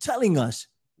people telling us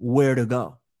where to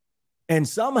go. And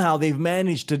somehow they've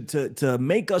managed to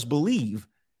make us believe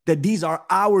that these are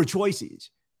our choices.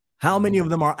 How many of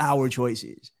them are our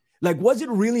choices? Like, was it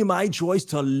really my choice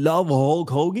to love Hulk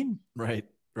Hogan? Right.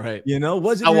 Right. You know,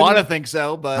 was it? I really, want to think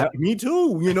so, but me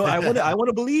too. You know, I want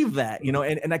to believe that, you know,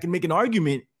 and I can make an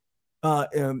argument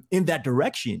in that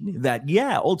direction that,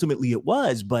 yeah, ultimately it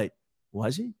was, but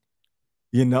was it?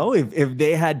 You know, if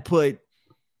they had put,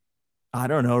 I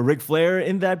don't know, Ric Flair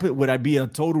in that, would I be a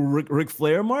total Ric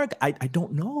Flair mark? I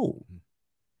don't know.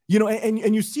 You know,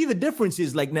 and you see the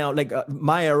differences. Like now, like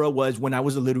my era was when I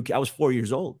was a little kid. I was 4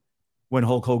 years old when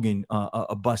Hulk Hogan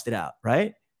busted out,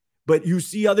 right? But you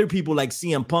see other people like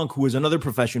CM Punk, who is another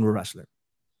professional wrestler,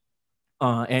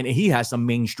 and he has some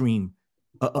mainstream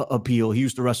appeal. He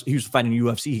used to wrestle. He used to fight in the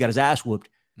UFC. He got his ass whooped.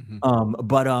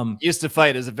 Used to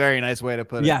fight is a very nice way to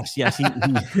put it. Yes, he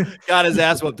got his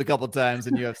ass whooped a couple times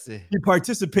in UFC. He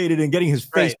participated in getting his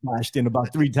face bashed in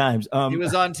about 3 times. He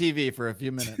was on TV for a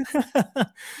few minutes.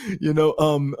 You know,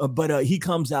 but he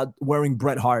comes out wearing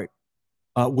Bret Hart,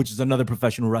 which is another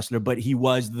professional wrestler, but he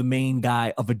was the main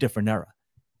guy of a different era,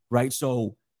 right?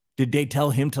 So did they tell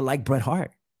him to like Bret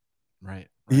Hart? Right.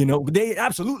 You know, they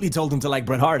absolutely told him to like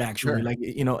Bret Hart, actually. Sure. Like,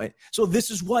 you know, so this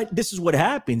is what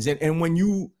happens. And when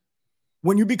you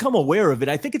become aware of it,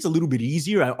 I think it's a little bit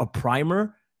easier, a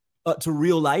primer to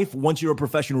real life once you're a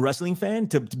professional wrestling fan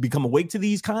to become awake to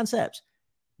these concepts.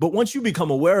 But once you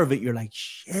become aware of it, you're like,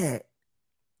 shit,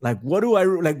 like, what do I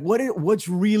like? What's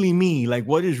really me? Like,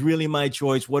 what is really my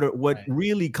choice? What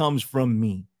really comes from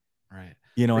me? Right.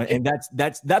 You know, and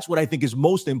that's what I think is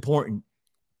most important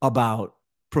about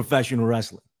professional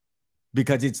wrestling,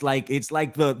 because it's like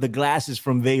the glasses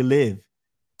from They Live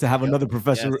to have another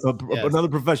professional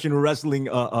wrestling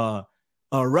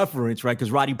reference, right? Because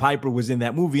Roddy Piper was in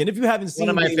that movie, and if you haven't seen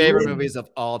one of my favorite movies of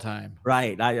all time,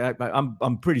 right?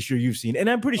 I'm pretty sure you've seen, and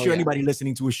I'm pretty sure anybody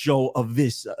listening to a show of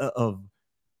this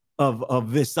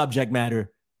of this subject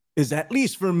matter is at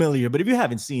least familiar. But if you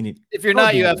haven't seen it, if you're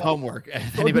not, you have homework.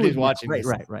 If anybody's watching,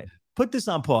 right. Put this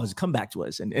on pause, come back to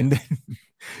us, and then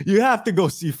you have to go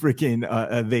see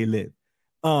freaking They Live.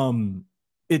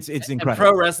 It's incredible. And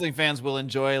pro wrestling fans will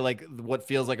enjoy like what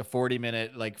feels like a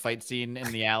 40-minute like fight scene in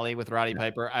the alley with Roddy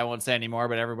Piper. I won't say anymore,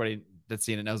 but everybody that's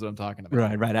seen it knows what I'm talking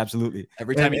about. Right, absolutely.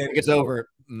 Every time you think it's over,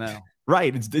 no.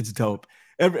 Right, it's dope.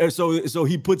 So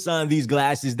he puts on these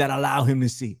glasses that allow him to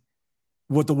see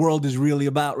what the world is really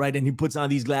about, right? And he puts on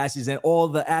these glasses, and all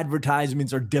the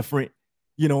advertisements are different.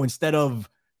 You know, instead of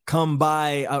come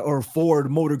by or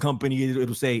Ford Motor Company,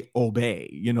 it'll say obey,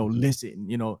 you know, listen,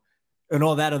 you know, and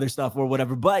all that other stuff or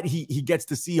whatever. But he gets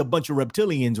to see a bunch of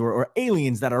reptilians or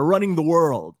aliens that are running the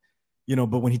world, you know.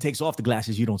 But when he takes off the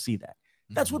glasses, you don't see that.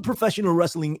 That's what professional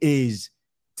wrestling is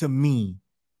to me,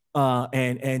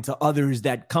 and to others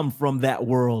that come from that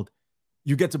world.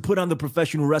 You get to put on the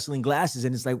professional wrestling glasses,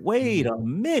 and it's like, wait a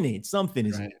minute, something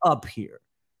is up here,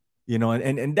 you know.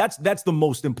 And that's the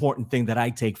most important thing that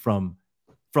I take from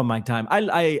my time.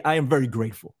 I am very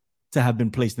grateful to have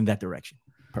been placed in that direction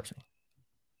personally.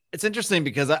 It's interesting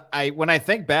because I when I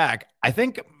think back, I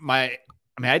think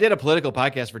I did a political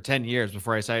podcast for 10 years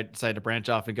before I decided to branch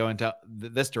off and go into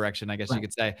this direction, I guess you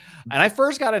could say. And I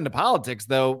first got into politics,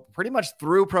 though, pretty much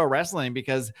through pro wrestling,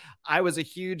 because I was a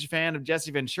huge fan of Jesse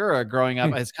Ventura growing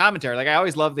up as commentary. Like, I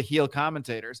always loved the heel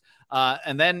commentators.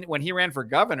 And then when he ran for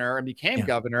governor and became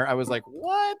governor, I was like,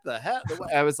 what the hell?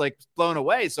 I was like blown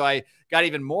away. So I got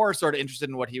even more sort of interested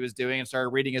in what he was doing and started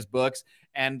reading his books.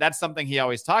 And that's something he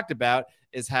always talked about,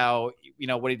 is how, you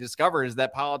know, what he discovered is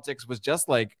that politics was just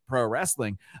like pro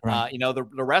wrestling. You know, the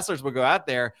wrestlers would go out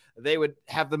there, they would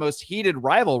have the most heated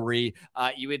rivalry.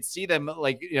 You would see them,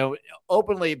 like, you know,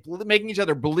 openly making each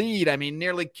other bleed. I mean,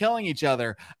 nearly killing each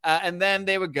other. And then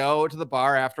they would go to the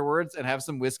bar afterwards and have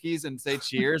some whiskeys and say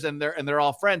cheers. And they're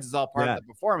all friends. It's all part of the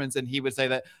performance. And he would say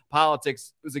that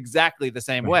politics was exactly the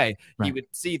same way. He would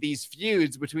see these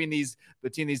feuds between these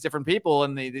different people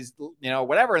and these, you know,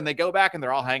 whatever. And they go back and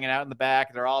they're all hanging out in the back.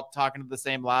 They're all talking to the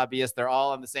same lobbyists. They're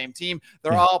all on the same team.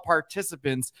 They're all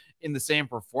participants in the same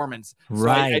performance. So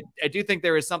I do think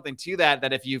there is something to that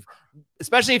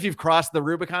especially if you've crossed the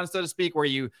Rubicon, so to speak, where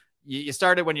you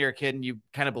started when you're a kid and you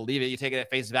kind of believe it, you take it at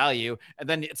face value. And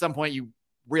then at some point you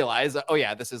realize, oh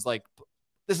yeah, this is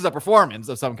a performance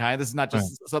of some kind. This is not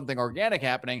just something organic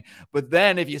happening. But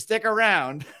then if you stick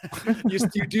around, you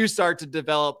do start to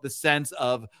develop the sense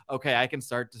of, okay, I can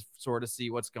start to sort of see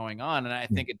what's going on. And I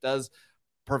think it does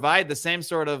provide the same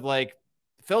sort of like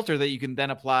filter that you can then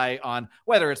apply on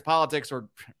whether it's politics or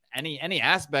any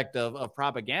aspect of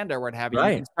propaganda or what have you.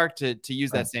 Right. You can start to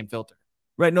use that same filter.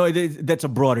 Right. No, that's a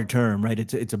broader term, right?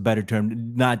 It's a better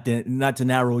term, not to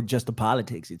narrow just to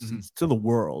politics. It's to the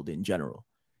world in general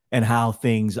and how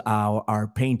things are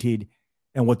painted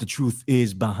and what the truth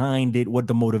is behind it, what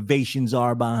the motivations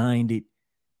are behind it.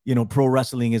 You know, pro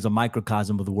wrestling is a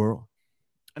microcosm of the world.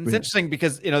 And it's interesting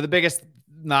because, you know, the biggest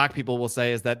knock people will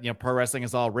say is that, you know, pro wrestling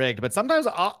is all rigged, but sometimes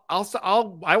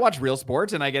I watch real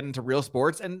sports and I get into real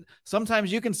sports, and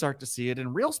sometimes you can start to see it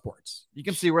in real sports. You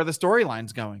can see where the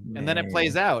storyline's going, and then it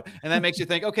plays out, and that makes you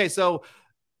think, okay, so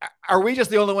are we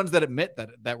just the only ones that admit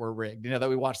that we're rigged? You know, that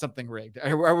we watch something rigged?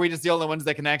 Are we just the only ones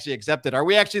that can actually accept it? Are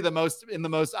we actually the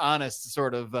most honest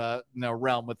sort of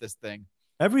realm with this thing?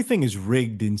 Everything is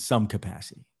rigged in some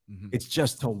capacity. It's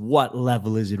just to what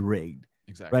level is it rigged?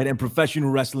 Exactly. Right. And professional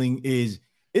wrestling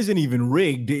isn't even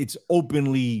rigged. It's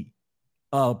openly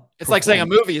it's like saying a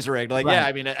movie is rigged. Like, right. yeah,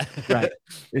 I mean right.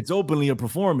 It's openly a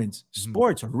performance.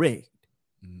 Sports are rigged,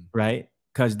 right?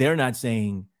 Because they're not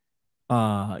saying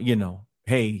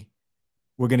hey,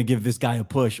 we're gonna give this guy a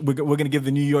push. We're gonna give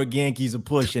the New York Yankees a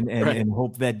push and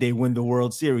hope that they win the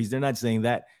World Series. They're not saying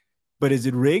that. But is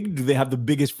it rigged? Do they have the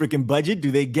biggest freaking budget?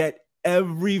 Do they get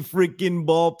every freaking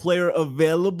ball player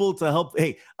available to help?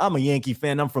 Hey, I'm a Yankee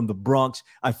fan. I'm from the Bronx.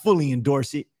 I fully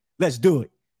endorse it. Let's do it.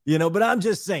 You know, but I'm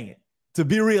just saying, to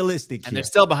be realistic. And they're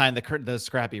still behind the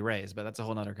scrappy Rays, but that's a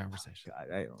whole nother conversation.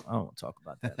 God, I don't want to talk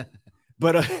about that.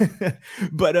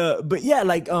 but yeah,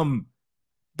 like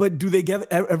but do they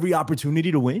get every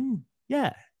opportunity to win?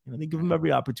 Yeah. You know, they give them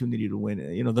every opportunity to win.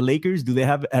 You know, the Lakers, do they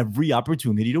have every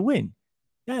opportunity to win?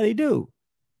 Yeah, they do.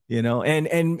 You know, and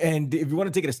if you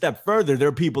want to take it a step further, there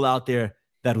are people out there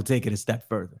that will take it a step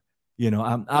further. You know,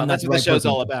 I'm not that's what the show's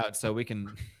all about. So we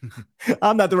can.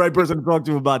 I'm not the right person to talk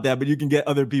to about that, but you can get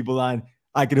other people on.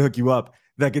 I can hook you up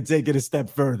that could take it a step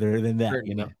further than that. Certainly.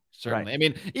 You know, certainly. Right. I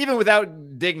mean, even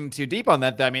without digging too deep on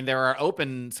that, I mean, there are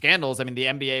open scandals. I mean, the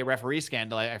NBA referee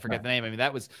scandal, I forget the name. I mean,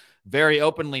 that was very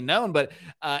openly known. But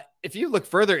if you look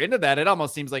further into that, it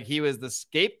almost seems like he was the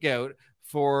scapegoat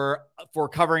for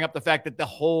covering up the fact that the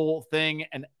whole thing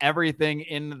and everything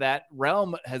in that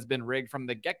realm has been rigged from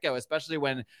the get-go, especially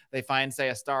when they find, say,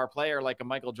 a star player like a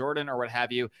Michael Jordan or what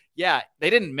have you. Yeah, they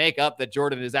didn't make up that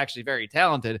Jordan is actually very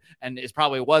talented and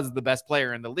probably was the best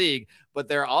player in the league, but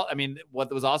they're all, I mean, what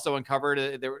was also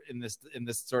uncovered there in this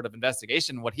sort of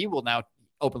investigation, what he will now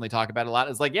openly talk about a lot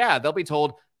is like, yeah, they'll be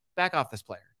told, back off this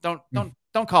player.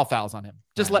 Don't call fouls on him.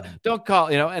 Just don't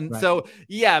call, you know. And so,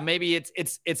 yeah, maybe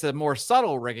it's a more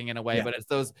subtle rigging in a way, but it's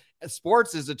those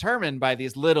sports is determined by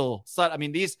these little, I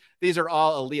mean, these are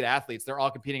all elite athletes. They're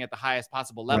all competing at the highest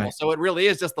possible level. Right. So it really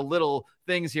is just the little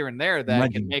things here and there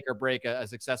that can make or break a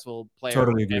successful player.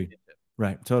 Totally agree.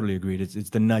 Right. Totally agreed. It's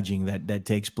the nudging that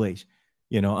takes place,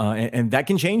 you know, and that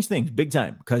can change things big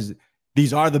time because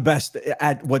these are the best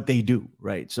at what they do.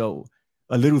 Right. So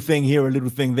a little thing here, a little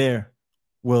thing there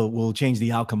will change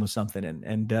the outcome of something.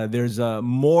 And there's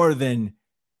more than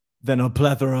a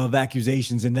plethora of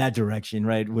accusations in that direction,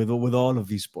 right? With all of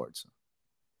these sports.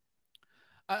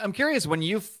 I'm curious, when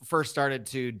you first started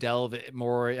to delve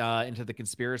more into the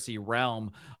conspiracy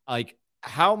realm, like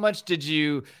how much do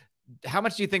you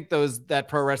think that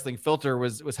pro wrestling filter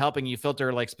was helping you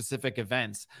filter like specific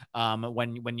events?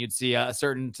 When you'd see a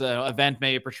certain event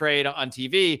maybe portrayed on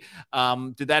TV,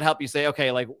 did that help you say,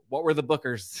 okay, like what were the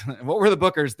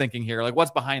bookers thinking here? Like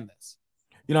what's behind this?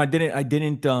 You know,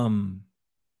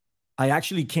 I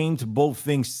actually came to both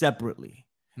things separately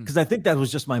because I think that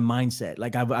was just my mindset.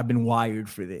 Like I've been wired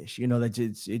for this, you know, that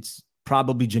it's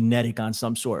probably genetic on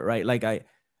some sort, right? Like I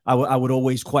would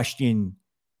always question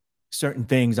certain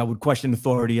things. I would question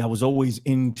authority. I was always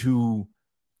into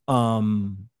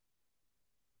the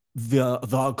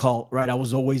occult, right? I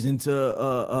was always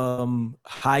into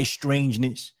high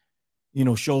strangeness, you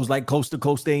know, shows like Coast to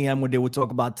Coast AM where they would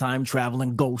talk about time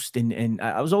traveling ghost, and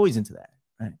I was always into that,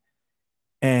 right?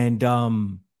 And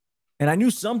I knew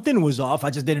something was off. I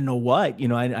just didn't know what, you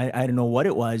know, I didn't know what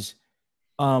it was.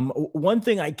 One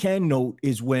thing I can note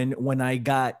is when I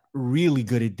got really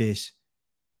good at this,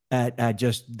 at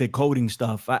just decoding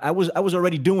stuff. I was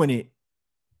already doing it,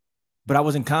 but I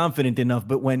wasn't confident enough.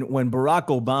 But when Barack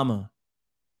Obama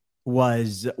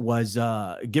was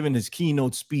giving his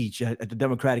keynote speech at the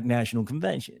Democratic National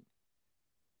Convention,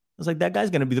 I was like, that guy's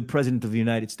going to be the president of the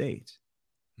United States.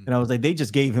 And I was like, they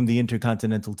just gave him the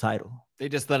intercontinental title. They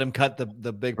just let him cut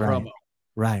the big promo.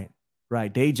 Right.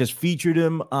 They just featured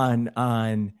him on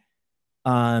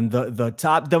the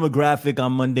top demographic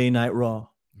on Monday Night Raw.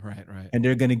 Right. And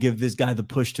they're going to give this guy the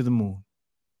push to the moon.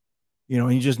 you know,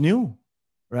 and you just knew,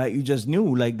 right? You just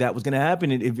knew like that was going to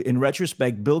happen. And if, in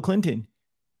retrospect, Bill Clinton,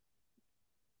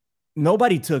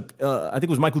 nobody took, I think it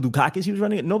was Michael Dukakis he was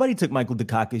running it. Nobody took Michael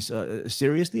Dukakis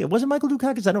seriously. It wasn't Michael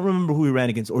Dukakis. I don't remember who he ran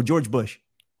against, or George Bush.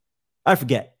 I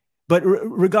forget. But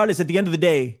regardless, at the end of the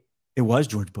day, it was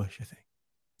George Bush, I think.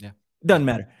 Yeah. Doesn't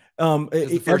matter.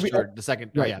 The first George, the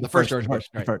second, right, the first George Bush.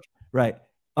 Right. First, right.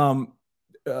 And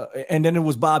then it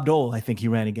was Bob Dole, I think he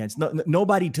ran against.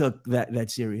 Nobody took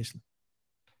that seriously.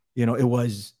 You know, it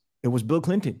was Bill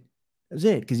Clinton. That was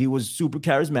it, because he was super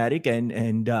charismatic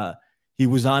and he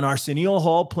was on Arsenio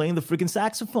Hall playing the freaking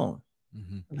saxophone.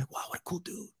 I'm like, wow, what a cool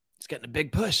dude. He's getting a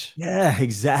big push. Yeah,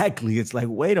 exactly. It's like,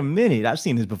 wait a minute. I've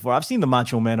seen this before. I've seen the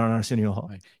Macho Man on Arsenio Hall.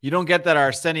 Right. You don't get that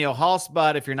Arsenio Hall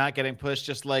spot if you're not getting pushed,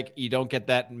 just like you don't get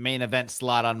that main event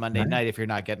slot on Monday night if you're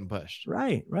not getting pushed.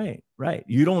 Right.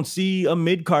 You don't see a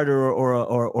mid-carder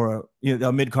or you know,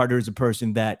 a mid-carder is a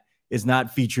person that is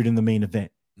not featured in the main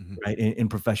event, right, in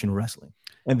professional wrestling.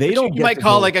 And they don't. You might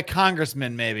call like a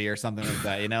congressman, maybe, or something like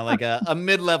that. You know, like a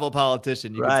mid-level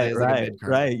politician. You could say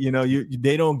right. You know,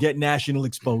 they don't get national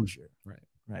exposure.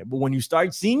 Right. But when you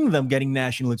start seeing them getting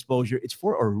national exposure, it's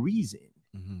for a reason.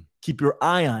 Keep your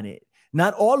eye on it.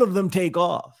 Not all of them take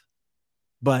off,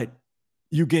 but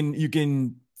you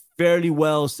can fairly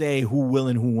well say who will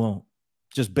and who won't,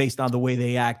 just based on the way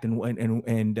they act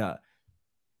and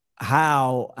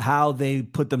how they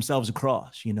put themselves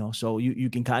across, you know, so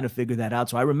you can kind of figure that out.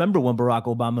 So I remember when Barack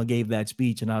Obama gave that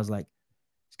speech and I was like,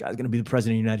 this guy's going to be the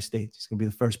president of the United States. He's going to be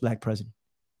the first black president,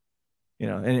 you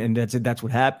know, and that's it. That's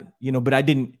what happened, you know, but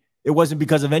it wasn't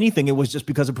because of anything. It was just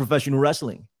because of professional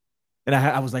wrestling. And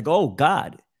I was like, oh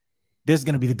God, this is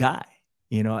going to be the guy,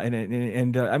 you know?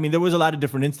 And I mean, there was a lot of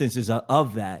different instances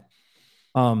of that.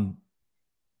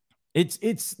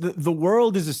 It's the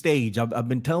world is a stage. I've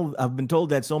been told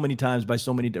that so many times by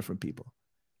so many different people.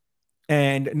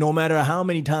 And no matter how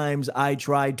many times I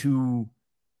try to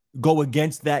go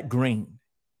against that grain,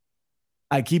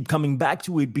 I keep coming back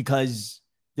to it because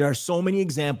there are so many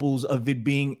examples of it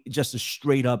being just a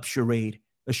straight up charade,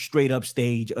 a straight up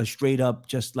stage, a straight up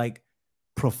just like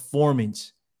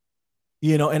performance,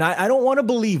 you know, and I don't want to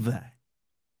believe that.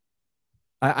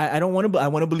 I don't want to. I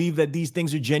want to believe that these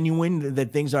things are genuine,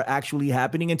 that things are actually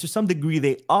happening, and to some degree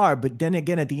they are. But then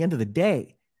again, at the end of the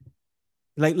day,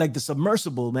 like the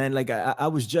submersible, man. Like I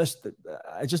just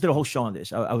did a whole show on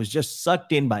this. I was just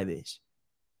sucked in by this,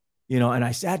 you know. And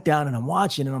I sat down and I'm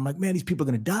watching, and I'm like, man, these people are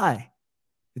gonna die.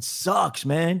 It sucks,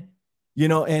 man. You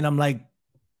know. And I'm like,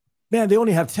 man, they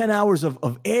only have 10 hours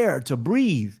of air to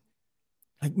breathe.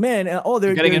 Like, man,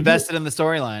 they're getting invested in the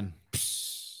storyline.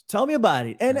 Tell me about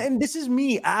it. And this is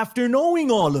me after knowing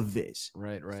all of this.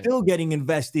 Right. Still getting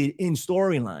invested in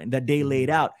storyline that they laid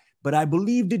out. But I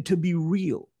believed it to be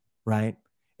real, right?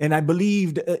 And I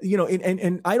believed, you know,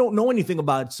 and I don't know anything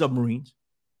about submarines.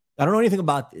 I don't know anything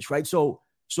about this, right? So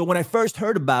when I first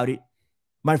heard about it,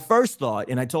 my first thought,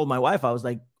 and I told my wife, I was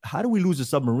like, how do we lose a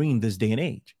submarine this day and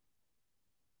age?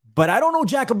 But I don't know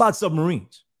jack about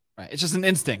submarines. Right. It's just an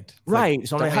instinct. It's right. Like,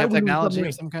 so I'm like, like, how do we technology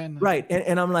of some kind? Right.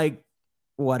 And I'm like,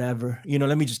 whatever, you know,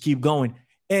 let me just keep going.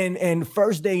 And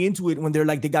first day into it, when they're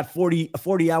like, they got 40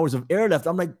 hours of air left,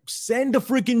 I'm like, send a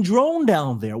freaking drone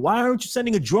down there. Why aren't you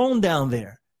sending a drone down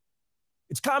there?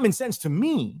 It's common sense to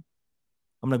me.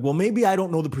 I'm like, well, maybe I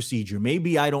don't know the procedure.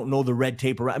 Maybe I don't know the red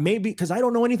tape around. Maybe because I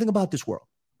don't know anything about this world,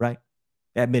 right?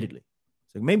 Admittedly.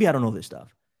 So maybe I don't know this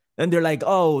stuff. Then they're like,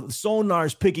 oh, the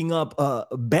sonar's picking up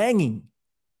banging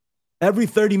every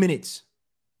 30 minutes.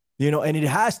 You know, and it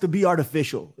has to be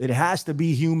artificial. It has to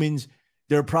be humans.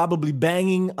 They're probably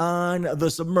banging on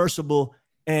the submersible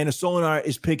and a sonar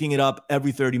is picking it up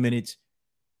every 30 minutes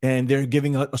and they're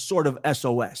giving a sort of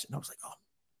SOS. And I was like, oh,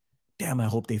 damn, I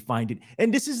hope they find it.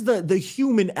 And this is the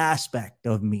human aspect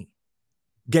of me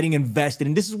getting invested.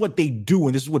 And this is what they do.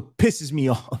 And this is what pisses me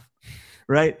off,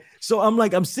 right? So I'm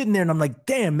like, I'm sitting there and I'm like,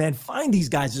 damn, man, find these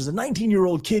guys. There's a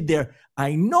 19-year-old kid there.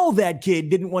 I know that kid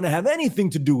didn't want to have anything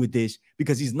to do with this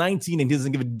because he's 19 and he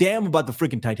doesn't give a damn about the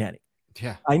freaking Titanic.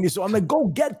 Yeah. So I'm like, go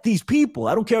get these people.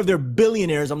 I don't care if they're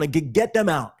billionaires. I'm like, get them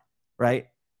out, right?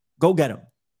 Go get them.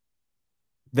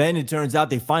 Then it turns out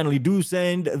they finally do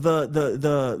send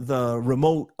the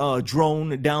remote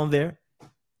drone down there,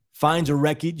 finds a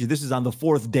wreckage. This is on the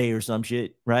 4th day or some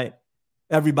shit, right?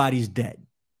 Everybody's dead.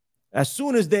 As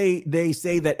soon as they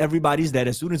say that everybody's dead,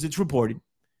 as soon as it's reported,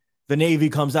 the Navy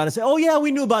comes out and says, oh, yeah,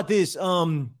 we knew about this 2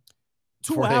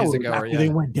 hours ago after they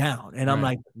went down. And I'm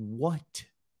like, what?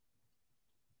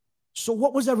 So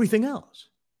what was everything else?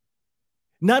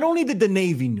 Not only did the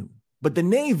Navy knew, but the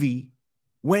Navy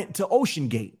went to Ocean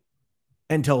Gate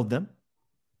and told them,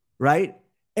 right?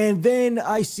 And then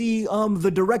I see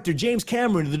the director, James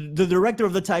Cameron, the director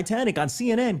of the Titanic on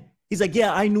CNN. He's like,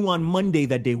 yeah, I knew on Monday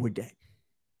that they were dead.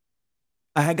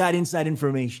 I had got inside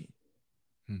information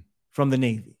from the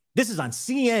Navy. This is on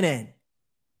CNN.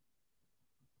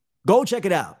 Go check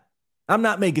it out. I'm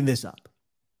not making this up.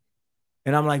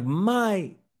 And I'm like,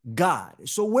 my God.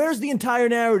 So where's the entire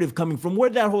narrative coming from?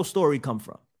 Where'd that whole story come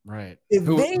from? Right.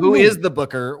 Who is the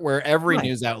booker where every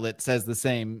news outlet says the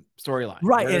same storyline?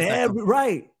 Right. And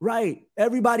right.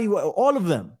 Everybody, all of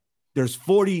them. There's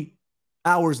 40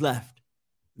 hours left.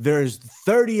 There's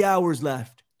 30 hours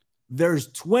left. There's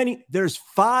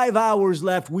 5 hours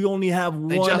left. We only have 1 hour.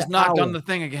 They just knocked on the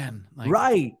thing again.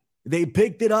 Right. They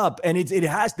picked it up, and it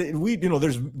has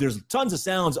to, there's tons of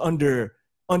sounds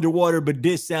underwater, but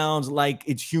this sounds like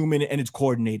it's human and it's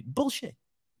coordinated. Bullshit.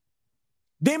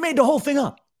 They made the whole thing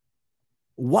up.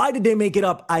 Why did they make it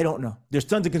up? I don't know. There's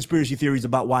tons of conspiracy theories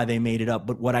about why they made it up.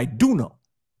 But what I do know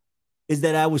is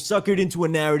that I was suckered into a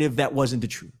narrative that wasn't the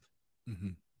truth. Mm-hmm.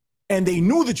 And they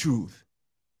knew the truth,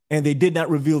 and they did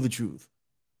not reveal the truth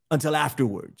until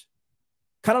afterwards.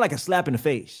 Kind of like a slap in the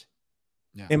face,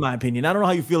 in my opinion. I don't know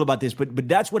how you feel about this, but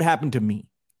that's what happened to me.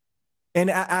 And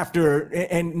after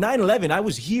 9/11, I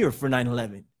was here for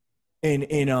 9/11.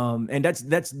 And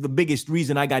that's the biggest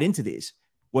reason I got into this.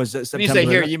 Was September. When you say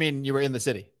here, you mean you were in the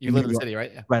city. You live in the city,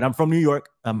 right? Yeah. Right. I'm from New York.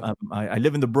 I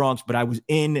live in the Bronx, but I was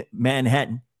in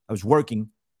Manhattan. I was working.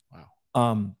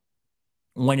 Wow.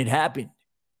 When it happened,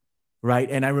 right?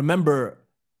 And I remember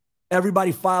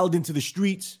everybody filed into the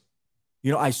streets.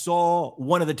 I saw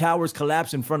one of the towers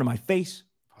collapse in front of my face.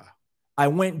 Wow. I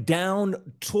went down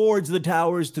towards the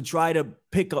towers to try to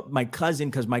pick up my cousin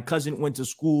because my cousin went to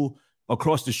school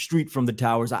across the street from the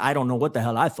towers. I don't know what the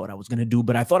hell I thought I was going to do,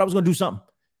 but I thought I was going to do something.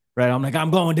 Right. I'm like,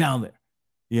 I'm going down there,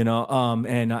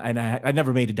 and I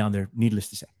never made it down there, needless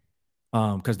to say,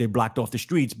 because they blocked off the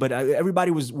streets. But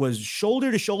everybody was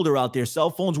shoulder to shoulder out there. Cell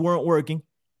phones weren't working.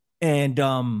 And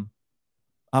I'm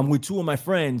with two of my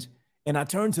friends, and I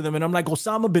turned to them and I'm like,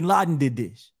 Osama bin Laden did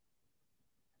this.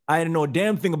 I didn't know a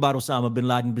damn thing about Osama bin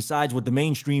Laden besides what the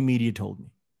mainstream media told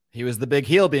me. He was the big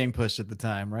heel being pushed at the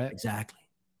time, right? Exactly.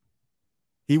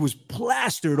 He was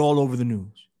plastered all over the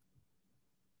news.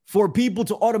 For people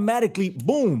to automatically,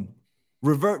 boom,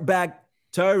 revert back,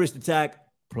 terrorist attack,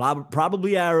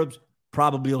 probably Arabs,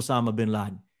 probably Osama bin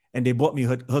Laden. And they bought me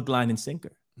hook, line, and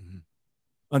sinker. Mm-hmm.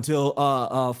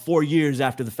 Until 4 years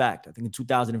after the fact, I think in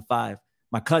 2005,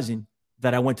 my cousin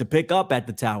that I went to pick up at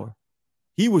the tower,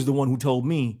 he was the one who told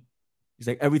me, he's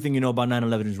like, everything you know about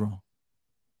 9/11 is wrong.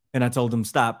 And I told him,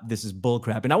 stop, this is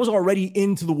bullcrap. And I was already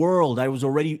into the world. I was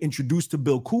already introduced to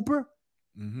Bill Cooper.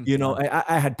 Mm-hmm.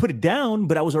 I had put it down,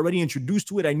 but I was already introduced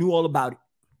to it. I knew all about it.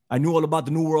 I knew all about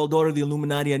the New World Order, the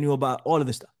Illuminati. I knew about all of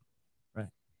this stuff. Right.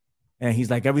 And he's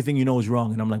like, everything you know is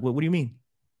wrong. And I'm like, what do you mean?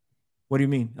 What do you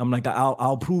mean? I'm like,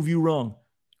 I'll prove you wrong.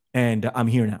 And I'm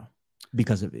here now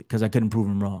because of it, because I couldn't prove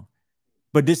him wrong.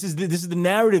 But this is the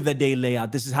narrative that they lay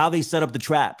out. This is how they set up the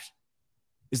traps.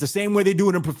 It's the same way they do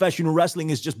it in professional wrestling.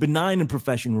 It's just benign in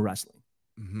professional wrestling.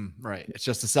 Mm-hmm. Right. It's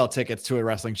just to sell tickets to a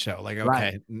wrestling show. Like, okay,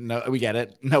 right. No, we get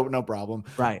it. No problem.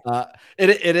 Right.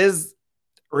 It is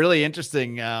really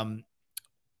interesting to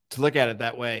look at it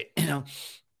that way,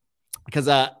 because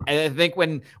I think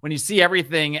when you see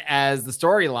everything as the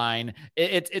storyline,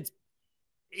 it's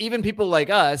even people like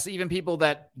us, even people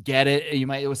that get it, you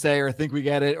might say, or think we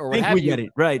get it, or what have you. Get it,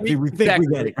 right? We think we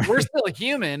get it. We're still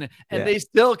human, and they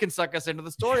still can suck us into the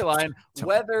storyline,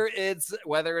 whether it's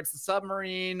the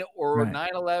submarine or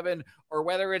 9/11, or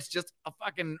whether it's just a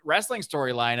fucking wrestling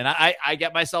storyline. And I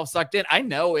get myself sucked in. I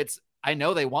know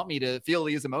they want me to feel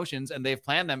these emotions, and they've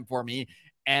planned them for me.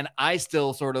 And I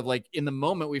still sort of like in the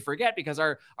moment we forget, because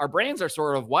our brains are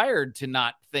sort of wired to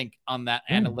not think on that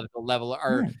analytical level.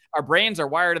 Our brains are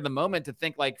wired in the moment to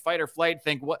think like fight or flight,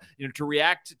 think what, to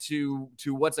react to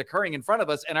what's occurring in front of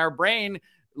us. And our brain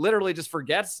literally just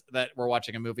forgets that we're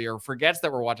watching a movie, or forgets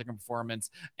that we're watching a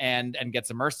performance, and gets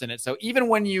immersed in it. So even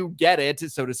when you get it,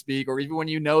 so to speak, or even when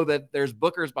you know that there's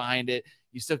bookers behind it,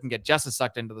 you still can get just as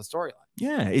sucked into the storyline.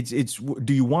 Yeah. It's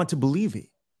do you want to believe it,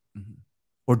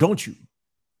 or don't you?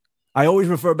 I always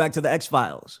refer back to the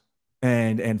X-Files,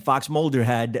 and Fox Mulder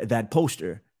had that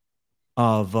poster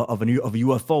of a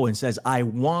UFO and says, "I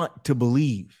want to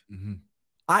believe." Mm-hmm.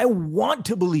 I want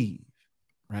to believe,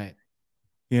 right?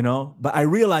 But I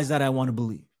realize that I want to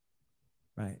believe,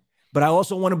 right? But I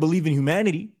also want to believe in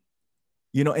humanity,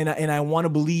 and I want to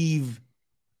believe,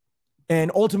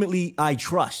 and ultimately I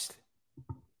trust,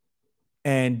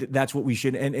 and that's what we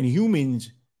should. And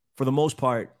humans, for the most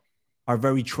part, are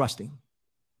very trusting.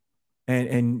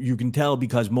 And you can tell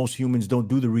because most humans don't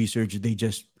do the research, they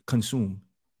just consume.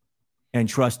 and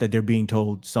trust that they're being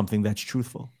told something that's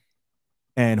truthful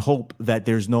and hope that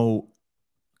there's no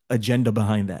agenda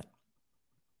behind that.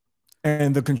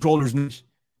 And the controllers,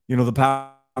 the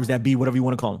powers that be, whatever you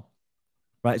want to call them,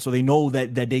 right? So they know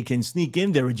that they can sneak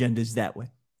in their agendas that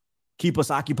way, keep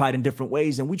us occupied in different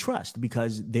ways, and we trust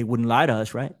because they wouldn't lie to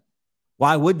us, right?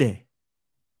 Why would they?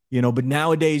 But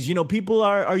nowadays, people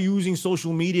are using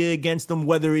social media against them,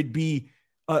 whether it be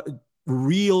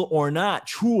real or not,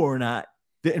 true or not,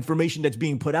 the information that's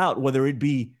being put out, whether it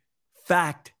be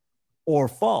fact or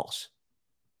false.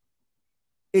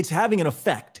 It's having an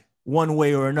effect one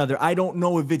way or another. I don't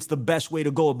know if it's the best way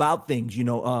to go about things,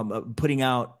 putting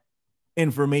out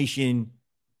information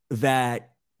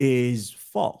that is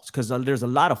false, because there's a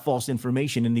lot of false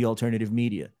information in the alternative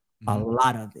media, a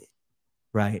lot of it,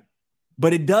 right?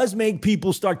 But it does make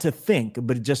people start to think,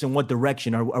 but just in what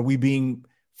direction? Are we being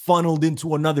funneled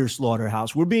into another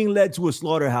slaughterhouse? We're being led to a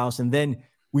slaughterhouse, and then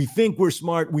we think we're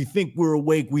smart, we think we're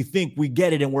awake, we think we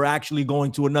get it, and we're actually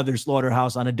going to another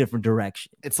slaughterhouse on a different direction.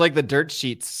 It's like the dirt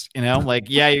sheets, like,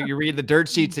 yeah, you read the dirt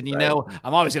sheets, and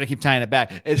I'm always going to keep tying it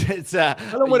back. Tell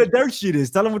them what a dirt sheet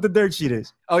is. Tell them what the dirt sheet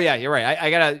is. Oh yeah, you're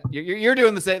right. You're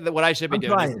doing the same, what I should be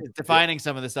doing, is defining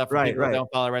some of the stuff for people who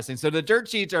don't follow wrestling. So the dirt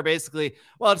sheets are basically,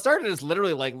 it started as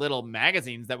literally like little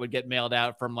magazines that would get mailed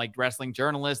out from like wrestling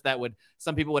journalists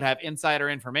some people would have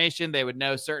insider information. They would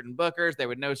know certain bookers, they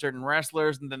would know certain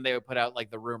wrestlers, and then they would put out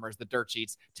like the rumors, the dirt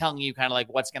sheets, telling you kind of like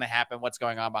what's going to happen, what's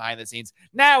going on behind the scenes.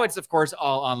 Now it's, of course,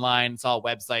 all online. It's all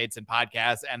websites and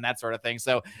podcasts and that sort of thing.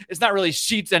 So it's not really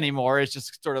sheets anymore. It's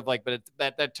just sort of like, but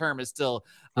that term is still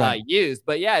used.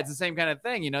 But yeah, it's the same kind of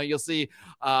thing. You'll see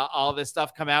all this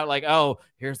stuff come out like, oh,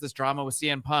 here's this drama with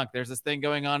CM Punk. There's this thing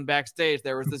going on backstage.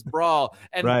 There was this brawl.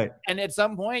 And and at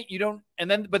some point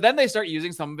but then they start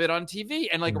using some of it on TV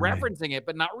and like referencing it,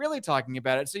 but not really talking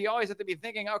about it. So you always have to be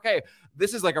thinking, okay,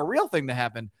 this is like a real thing that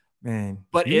happened. Man,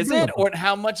 but is it, or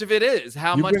how much of it is?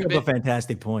 How much of it? A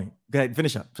fantastic point. Go ahead,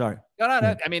 finish up. Sorry. No.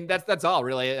 I mean, that's all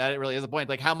really. It really is a point.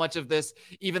 Like how much of this,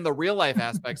 even the real life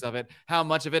aspects of it, how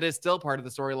much of it is still part of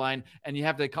the storyline? And you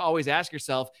have to always ask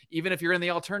yourself, even if you're in the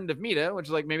alternative media, which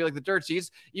is like maybe like the dirt sheets,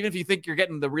 even if you think you're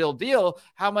getting the real deal,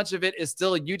 how much of it is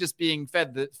still you just being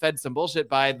fed some bullshit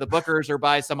by the bookers or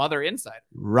by some other insider?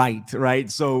 Right.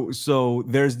 So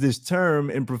there's this term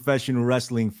in professional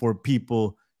wrestling for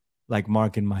people like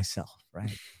Mark and myself, right?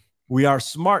 We are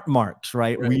smart marks,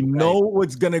 right? We know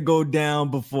what's going to go down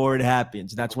before it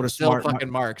happens. That's what a smart fucking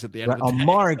marks at the end of the day. A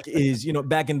mark is,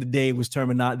 back in the day it was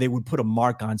they would put a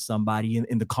mark on somebody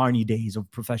in the carny days of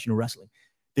professional wrestling.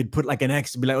 They'd put like an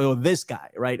X to be like, oh, this guy,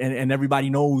 right? And everybody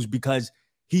knows because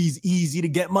he's easy to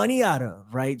get money out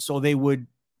of, right? So they would,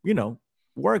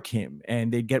 work him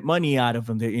and they'd get money out of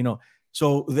him.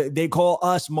 So they call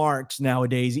us marks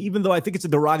nowadays, even though I think it's a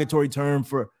derogatory term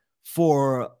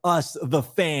for us, the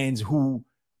fans, who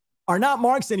are not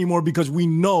marks anymore because we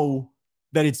know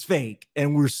that it's fake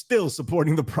and we're still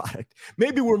supporting the product.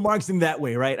 Maybe we're marks in that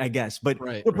way, right? I guess. But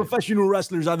the professional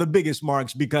wrestlers are the biggest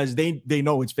marks because they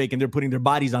know it's fake and they're putting their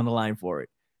bodies on the line for it.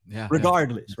 Yeah.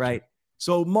 Regardless, right?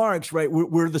 So marks, right?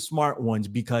 We're the smart ones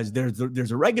because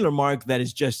there's a regular mark that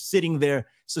is just sitting there,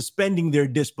 suspending their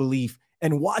disbelief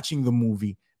and watching the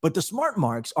movie. But the smart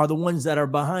marks are the ones that are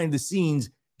behind the scenes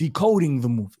decoding the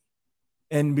movie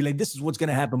and be like, this is what's going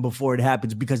to happen before it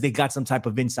happens because they got some type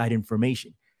of inside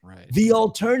information. Right. The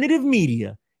alternative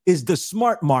media is the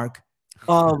smart mark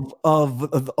of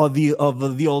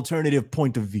the alternative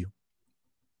point of view.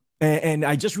 And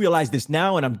I just realized this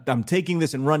now, and I'm taking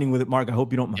this and running with it, Mark. I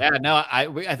hope you don't mind. Yeah, no,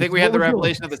 I think we had the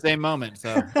revelation at the same moment.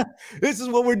 So this is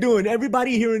what we're doing.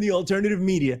 Everybody here in the alternative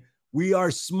media, we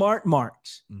are smart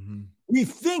marks. Mm-hmm. We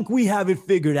think we have it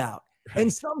figured out. Right.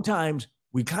 And sometimes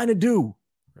we kind of do.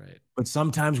 Right. But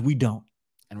sometimes we don't.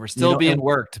 And we're still being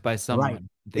worked by someone.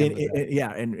 Right.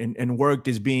 And worked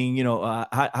is being,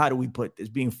 how do we put this?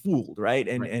 Being fooled, right?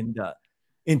 And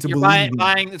into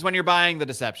buying is when you're buying the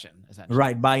deception, essentially.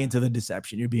 Right. Buy into the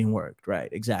deception. You're being worked. Right.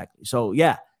 Exactly. So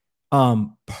yeah.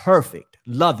 Perfect.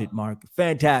 Love it, Mark.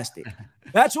 Fantastic.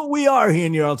 That's what we are here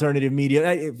in your alternative media.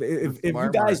 If you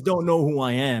guys don't know who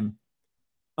I am,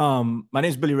 my name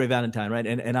is Billy Ray Valentine, right?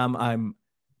 And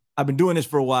I've been doing this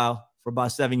for a while, for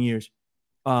about 7 years.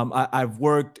 I've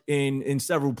worked in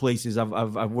several places.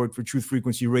 I've worked for Truth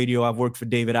Frequency Radio. I've worked for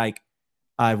David Icke.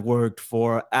 I've worked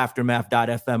for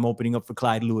Aftermath.fm, opening up for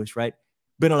Clyde Lewis, right?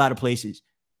 Been a lot of places.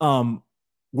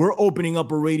 We're opening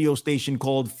up a radio station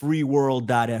called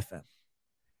freeworld.fm.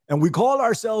 And we call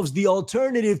ourselves the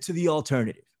alternative to the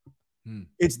alternative.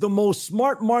 It's the most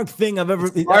smart mark thing I've ever.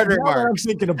 Smarter Mark. I'm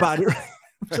thinking about it. Right?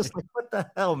 just like, what the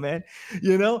hell, man?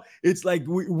 You know, it's like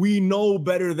we know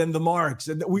better than the marks,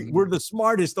 and we're the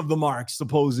smartest of the marks,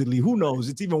 supposedly. Who knows?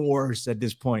 It's even worse at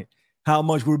this point, how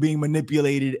much we're being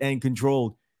manipulated and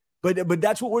controlled. But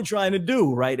that's what we're trying to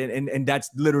do, right? And that's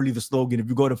literally the slogan. If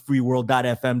you go to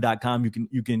freeworld.fm.com,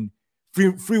 you can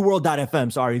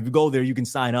freeworld.fm. Sorry, if you go there, you can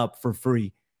sign up for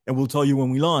free, and we'll tell you when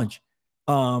we launch.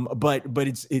 But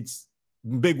it's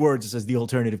big words. It says the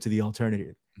alternative to the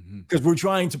alternative, because we're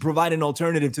trying to provide an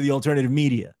alternative to the alternative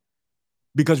media,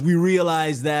 because we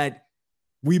realize that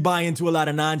we buy into a lot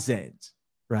of nonsense,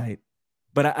 right?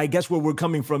 But I guess where we're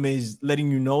coming from is letting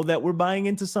you know that we're buying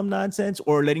into some nonsense,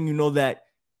 or letting you know that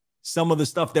some of the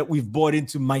stuff that we've bought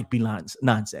into might be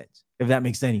nonsense, if that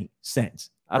makes any sense.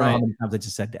 I don't know how many times I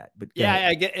just said that, but yeah,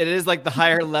 I get it. Is like the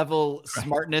higher level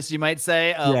smartness, you might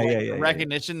say, of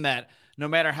recognition that no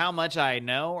matter how much I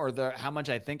know or how much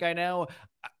I think I know,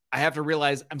 I have to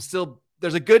realize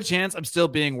there's a good chance I'm still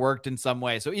being worked in some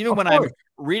way. So even when I'm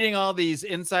reading all these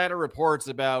insider reports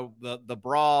about the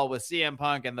brawl with CM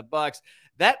Punk and the Bucks,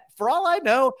 that, for all I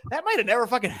know, that might have never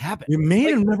fucking happened. It may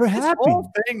have never happened. The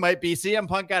whole thing might be CM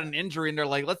Punk got an injury and they're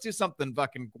like, let's do something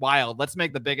fucking wild. Let's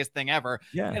make the biggest thing ever.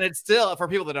 Yeah. And it's still, for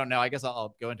people that don't know, I guess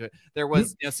I'll go into it. There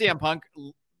was, CM Punk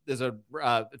is a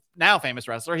now famous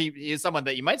wrestler. He is someone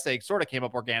that you might say sort of came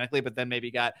up organically, but then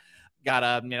maybe got a,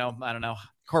 I don't know,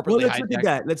 corporately.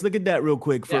 Well, let's look at that real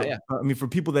quick. For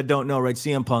people that don't know, right?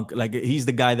 CM Punk, like, he's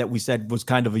the guy that we said was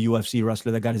kind of a UFC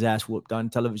wrestler that got his ass whooped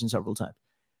on television several times.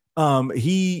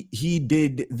 He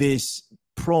did this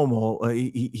promo.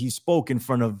 He spoke in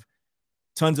front of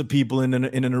tons of people in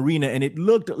an arena, and it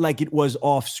looked like it was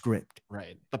off script.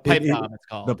 Right. The pipe bomb, it's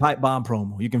called. The pipe bomb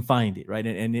promo. You can find it, right?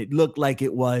 And it looked like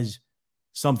it was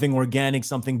something organic,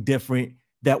 something different,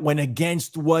 that went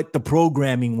against what the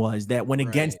programming was, that went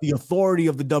against the authority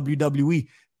of the WWE.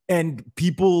 And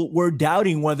people were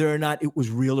doubting whether or not it was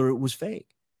real or it was fake.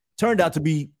 Turned out to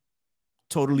be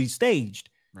totally staged.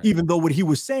 Right. Even though what he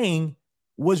was saying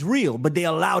was real, but they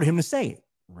allowed him to say it.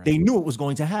 Right. They knew it was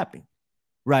going to happen,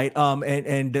 right?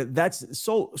 And that's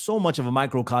so much of a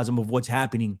microcosm of what's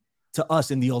happening to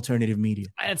us in the alternative media.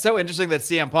 And it's so interesting that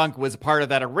CM Punk was part of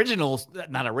that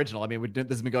not original. I mean, this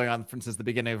has been going on since the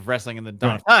beginning of wrestling in the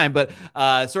dawn of time, but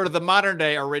sort of the modern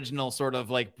day original, sort of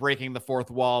like breaking the fourth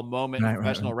wall moment in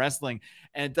professional wrestling.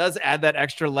 And it does add that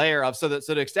extra layer of, so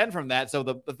to extend from that. So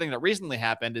the thing that recently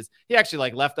happened is he actually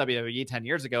like left WWE 10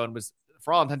 years ago and was,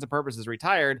 for all intents and purposes,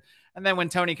 retired. And then when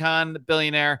Tony Khan, the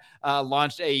billionaire,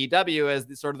 launched AEW as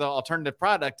the sort of the alternative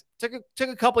product, took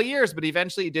a couple of years, but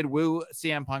eventually did woo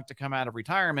CM Punk to come out of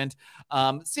retirement.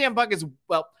 CM Punk is,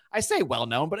 well, I say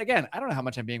well-known, but again, I don't know how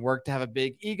much I'm being worked to have a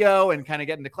big ego and kind of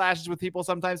get into clashes with people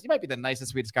sometimes. He might be the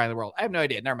nicest, sweetest guy in the world. I have no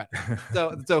idea. Never mind.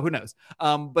 So who knows?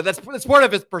 But that's part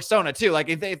of his persona too. Like,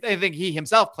 I think he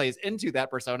himself plays into that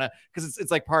persona because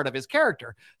it's like part of his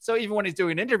character. So even when he's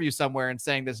doing an interview somewhere and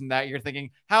saying this and that, you're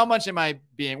thinking, how much am I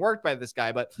being worked by this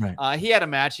guy? But he had a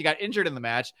match. He got injured in the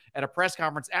match. At a press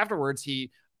conference afterwards,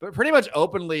 he pretty much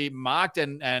openly mocked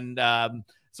and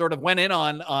sort of went in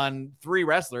on three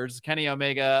wrestlers, Kenny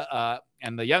Omega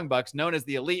and the Young Bucks, known as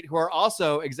the Elite, who are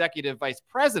also executive vice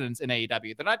presidents in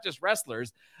AEW. They're not just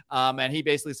wrestlers. And he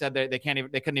basically said they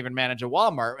couldn't even manage a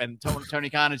Walmart. And Tony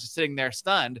Khan is just sitting there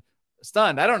stunned.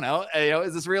 I don't know.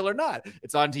 Is this real or not?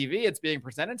 It's on TV. It's being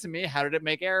presented to me. How did it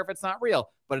make air if it's not real?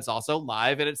 But it's also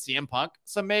live and it's CM Punk.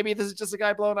 So maybe this is just a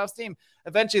guy blowing off steam.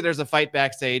 Eventually there's a fight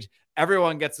backstage.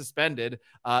 Everyone gets suspended.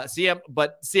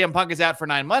 CM Punk is out for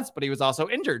 9 months, but he was also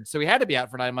injured. So he had to be out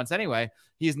for 9 months anyway.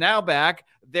 He's now back.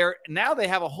 Now they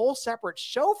have a whole separate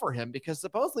show for him because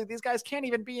supposedly these guys can't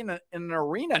even be in an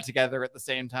arena together at the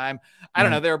same time. I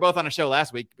don't know. They were both on a show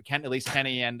last week. At least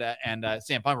Kenny and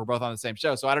CM Punk were both on the same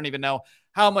show. So I don't even know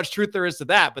how much truth there is to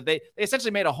that. But they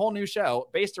essentially made a whole new show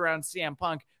based around CM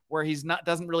Punk, where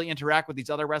doesn't really interact with these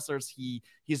other wrestlers he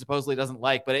supposedly doesn't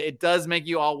like. But it does make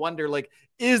you all wonder, like,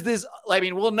 is this, I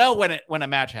mean, we'll know when a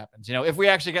match happens. If we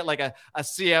actually get like a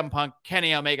CM Punk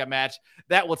Kenny Omega match,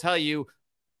 that will tell you.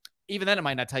 Even then, it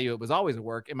might not tell you it was always a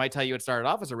work. It might tell you it started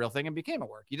off as a real thing and became a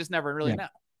work. You just never really know.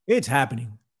 It's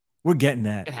happening. We're getting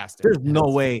that. It has to. There's no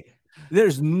way.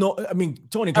 I mean,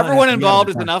 Tony Khan, everyone involved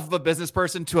is enough of a business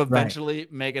person to eventually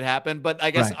make it happen. But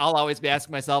I guess I'll always be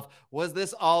asking myself, was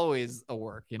this always a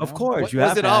work? Of course.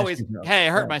 Was it always, hey, I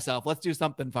hurt myself. Let's do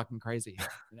something fucking crazy.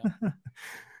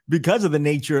 Because of the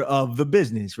nature of the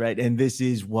business, right? And this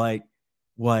is what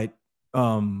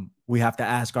we have to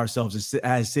ask ourselves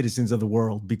as citizens of the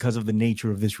world, because of the nature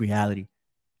of this reality.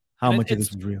 How much of this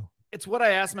is real? It's what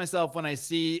I ask myself when I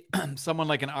see someone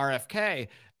like an RFK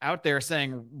out there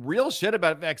saying real shit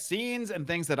about vaccines and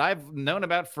things that I've known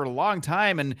about for a long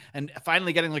time, and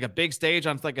finally getting like a big stage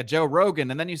on like a Joe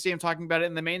Rogan, and then you see him talking about it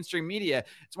in the mainstream media.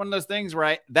 It's one of those things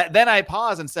where then I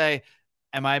pause and say,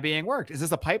 am I being worked? Is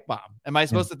this a pipe bomb? Am I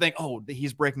supposed to think, oh,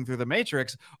 he's breaking through the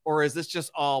matrix, or is this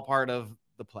just all part of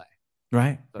the play?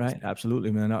 Right, right,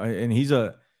 absolutely, man. And he's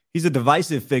a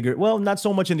divisive figure. Well, not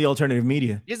so much in the alternative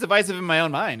media. He's divisive in my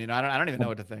own mind. I don't even know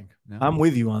what to think. No. I'm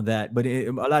with you on that, but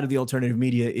a lot of the alternative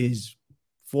media is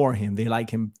for him. They like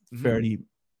him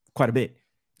quite a bit.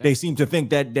 Yeah. They seem to think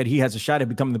that he has a shot at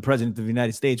becoming the president of the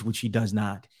United States, which he does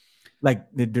not. Like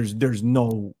there's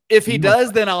no. If he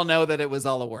does, then I'll know that it was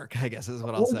all a work, I guess is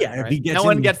what I'll say. Yeah, right? No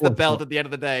one gets the belt at the end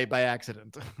of the day by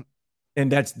accident.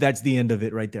 And that's the end of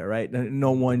it right there, right?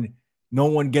 No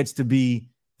one gets to be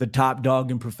the top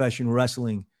dog in professional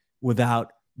wrestling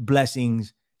without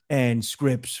blessings and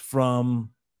scripts from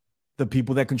the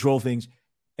people that control things.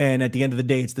 And at the end of the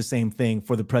day, it's the same thing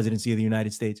for the presidency of the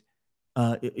United States.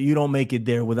 You don't make it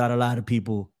there without a lot of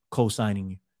people co-signing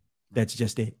you. That's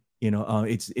just it.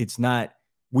 It's not,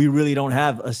 we really don't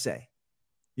have a say,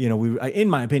 in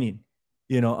my opinion,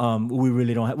 we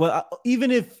really don't have, well,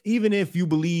 even if you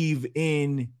believe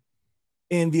in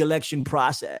the election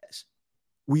process,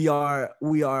 we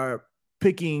are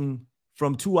picking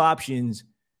from two options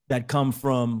that come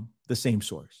from the same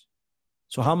source.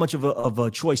 So how much of a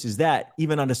choice is that,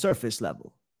 even on the surface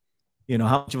level?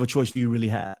 How much of a choice do you really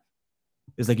have?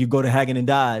 It's like you go to Hagen and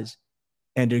Dazs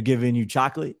and they're giving you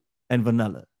chocolate and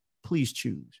vanilla. Please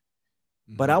choose.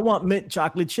 But I want mint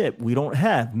chocolate chip. We don't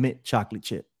have mint chocolate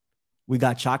chip. We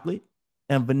got chocolate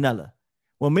and vanilla.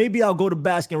 Well, maybe I'll go to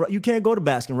Baskin. You can't go to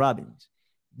Baskin Robbins.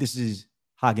 This is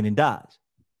Hagen and Dazs.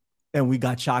 And we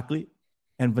got chocolate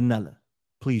and vanilla.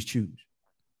 Please choose.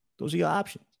 Those are your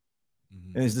options.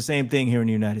 And it's the same thing here in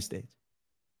the United States.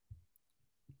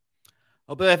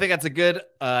 Well, Billy, I think that's a good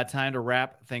time to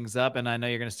wrap things up. And I know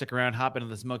you're going to stick around, hop into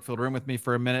the smoke-filled room with me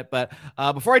for a minute. But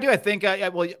before I do, I think,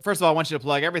 well, first of all, I want you to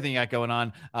plug everything you got going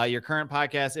on, your current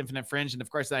podcast, Infinite Fringe. And of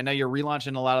course, I know you're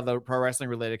relaunching a lot of the pro wrestling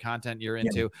related content you're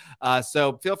into. Yeah.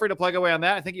 So feel free to plug away on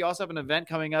that. I think you also have an event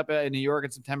coming up in New York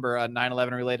in September,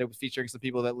 9/11 related, featuring some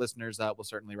people that listeners will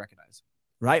certainly recognize.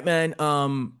 Right, man.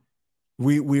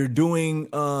 We're doing,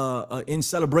 in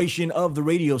celebration of the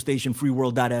radio station,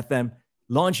 freeworld.fm,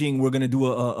 launching, we're going to do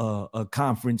a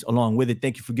conference along with it.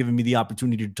 Thank you for giving me the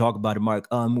opportunity to talk about it, Mark.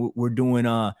 We're doing,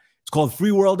 it's called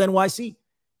Free World NYC.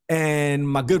 And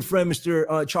my good friend,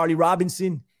 Mr. Charlie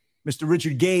Robinson, Mr.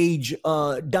 Richard Gage,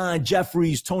 Don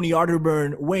Jeffries, Tony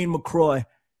Arterburn, Wayne McCroy,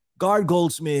 Guard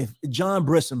Goldsmith, John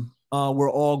Brissom, we're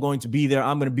all going to be there.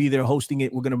 I'm going to be there hosting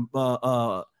it. We're going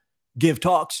to give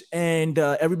talks, and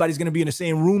everybody's going to be in the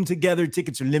same room together.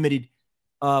 Tickets are limited.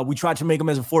 We try to make them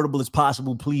as affordable as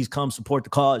possible. Please come support the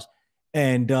cause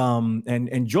and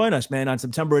join us, man, on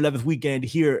September 11th weekend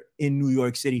here in New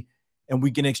York City. And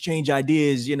we can exchange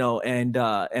ideas, and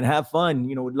have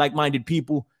fun, with like-minded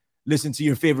people. Listen to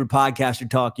your favorite podcaster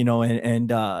talk, and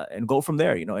go from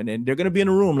there, and they're going to be in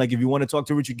a room. Like if you want to talk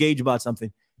to Richard Gage about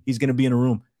something, he's going to be in a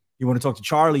room. You want to talk to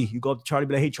Charlie, you go up to Charlie,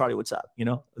 be like, hey, Charlie, what's up?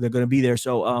 They're going to be there.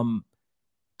 So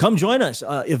come join us,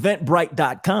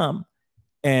 eventbrite.com.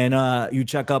 And you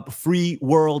check up Free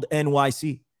World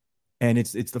NYC, and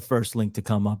it's the first link to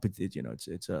come up.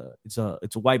 It's a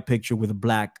white picture with a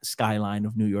black skyline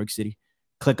of New York City.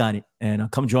 Click on it and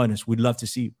come join us. We'd love to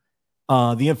see you.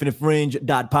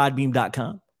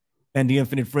 TheInfiniteFringe.podbeam.com and The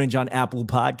Infinite Fringe on Apple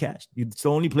Podcast. It's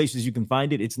the only places you can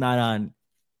find it. It's not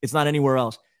anywhere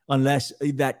else unless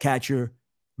that catcher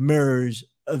mirrors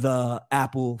the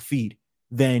Apple feed.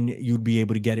 Then you'd be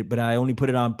able to get it. But I only put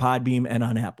it on Podbeam and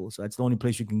on Apple. So that's the only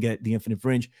place you can get The Infinite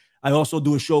Fringe. I also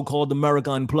do a show called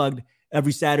America Unplugged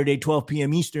every Saturday, 12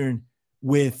 p.m. Eastern,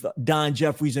 with Don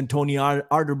Jeffries and Tony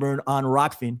Arterburn on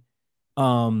Rockfin.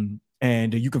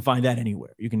 And you can find that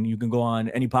anywhere. You can go on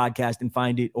any podcast and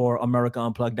find it, or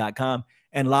AmericaUnplugged.com,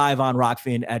 and live on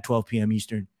Rockfin at 12 p.m.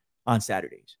 Eastern on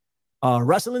Saturdays.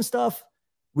 Wrestling stuff.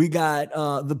 We got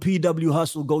the PW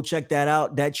Hustle. Go check that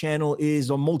out. That channel is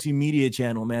a multimedia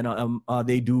channel, man.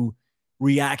 They do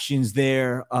reactions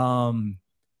there.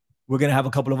 We're going to have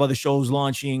a couple of other shows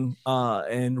launching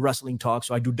and wrestling talk.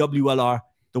 So I do WLR,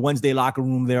 the Wednesday Locker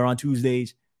Room, there on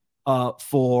Tuesdays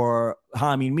for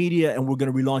Hameen Media. And we're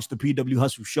going to relaunch the PW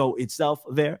Hustle show itself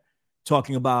there,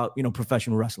 talking about,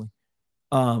 professional wrestling.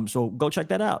 So go check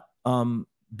that out.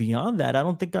 Beyond that, I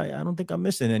don't think I'm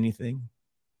missing anything.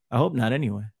 I hope not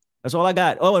anyway. That's all I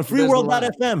got. Oh, and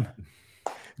freeworld.fm.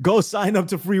 Go sign up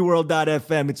to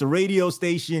freeworld.fm. It's a radio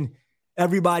station.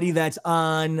 Everybody that's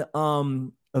on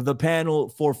the panel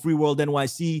for Free World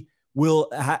NYC will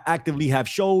actively have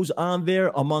shows on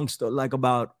there amongst like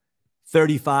about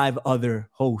 35 other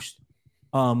hosts.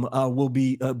 Will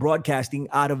be broadcasting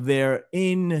out of there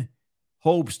in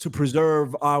hopes to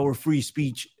preserve our free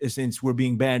speech, since we're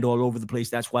being banned all over the place.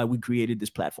 That's why we created this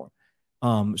platform.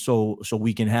 So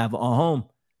we can have a home.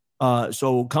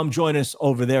 So come join us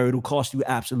over there. It'll cost you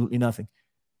absolutely nothing.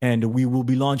 And we will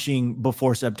be launching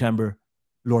before September,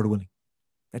 Lord willing.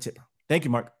 That's it, bro. Thank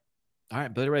you, Mark. All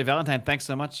right, Billy Ray Valentine, thanks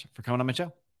so much for coming on my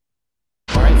show.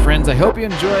 All right, friends, I hope you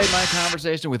enjoyed my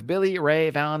conversation with Billy Ray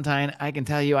Valentine. I can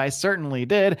tell you I certainly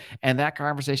did. And that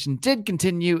conversation did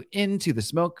continue into the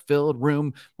smoke-filled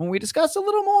room when we discussed a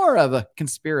little more of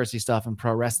conspiracy stuff in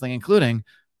pro wrestling, including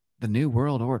the New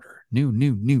World Order. New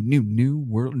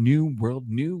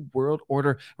World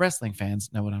Order. Wrestling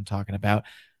fans know what I'm talking about.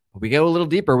 But we go a little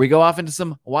deeper. We go off into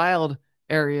some wild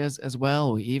areas as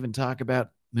well. We even talk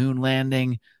about moon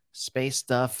landing, space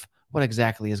stuff. What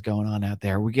exactly is going on out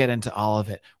there? We get into all of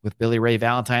it with Billy Ray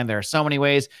Valentine. There are so many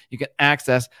ways you can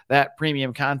access that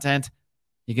premium content.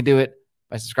 You can do it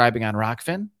by subscribing on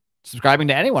Rockfin, subscribing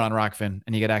to anyone on Rockfin,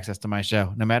 and you get access to my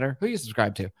show, no matter who you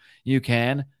subscribe to. You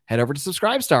can head over to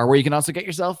Subscribestar, where you can also get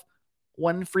yourself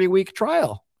 1 free week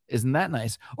trial. Isn't that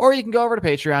nice? Or you can go over to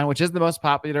Patreon, which is the most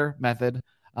popular method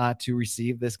to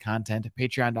receive this content.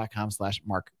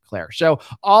 Patreon.com/MarkClaire Show.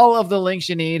 All of the links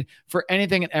you need for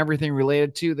anything and everything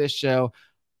related to this show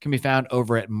can be found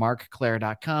over at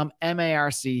markclaire.com,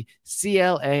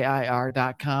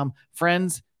 MarkClair.com.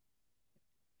 Friends,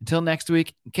 until next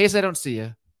week, in case I don't see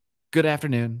you, good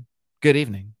afternoon, good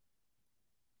evening,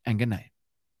 and good night.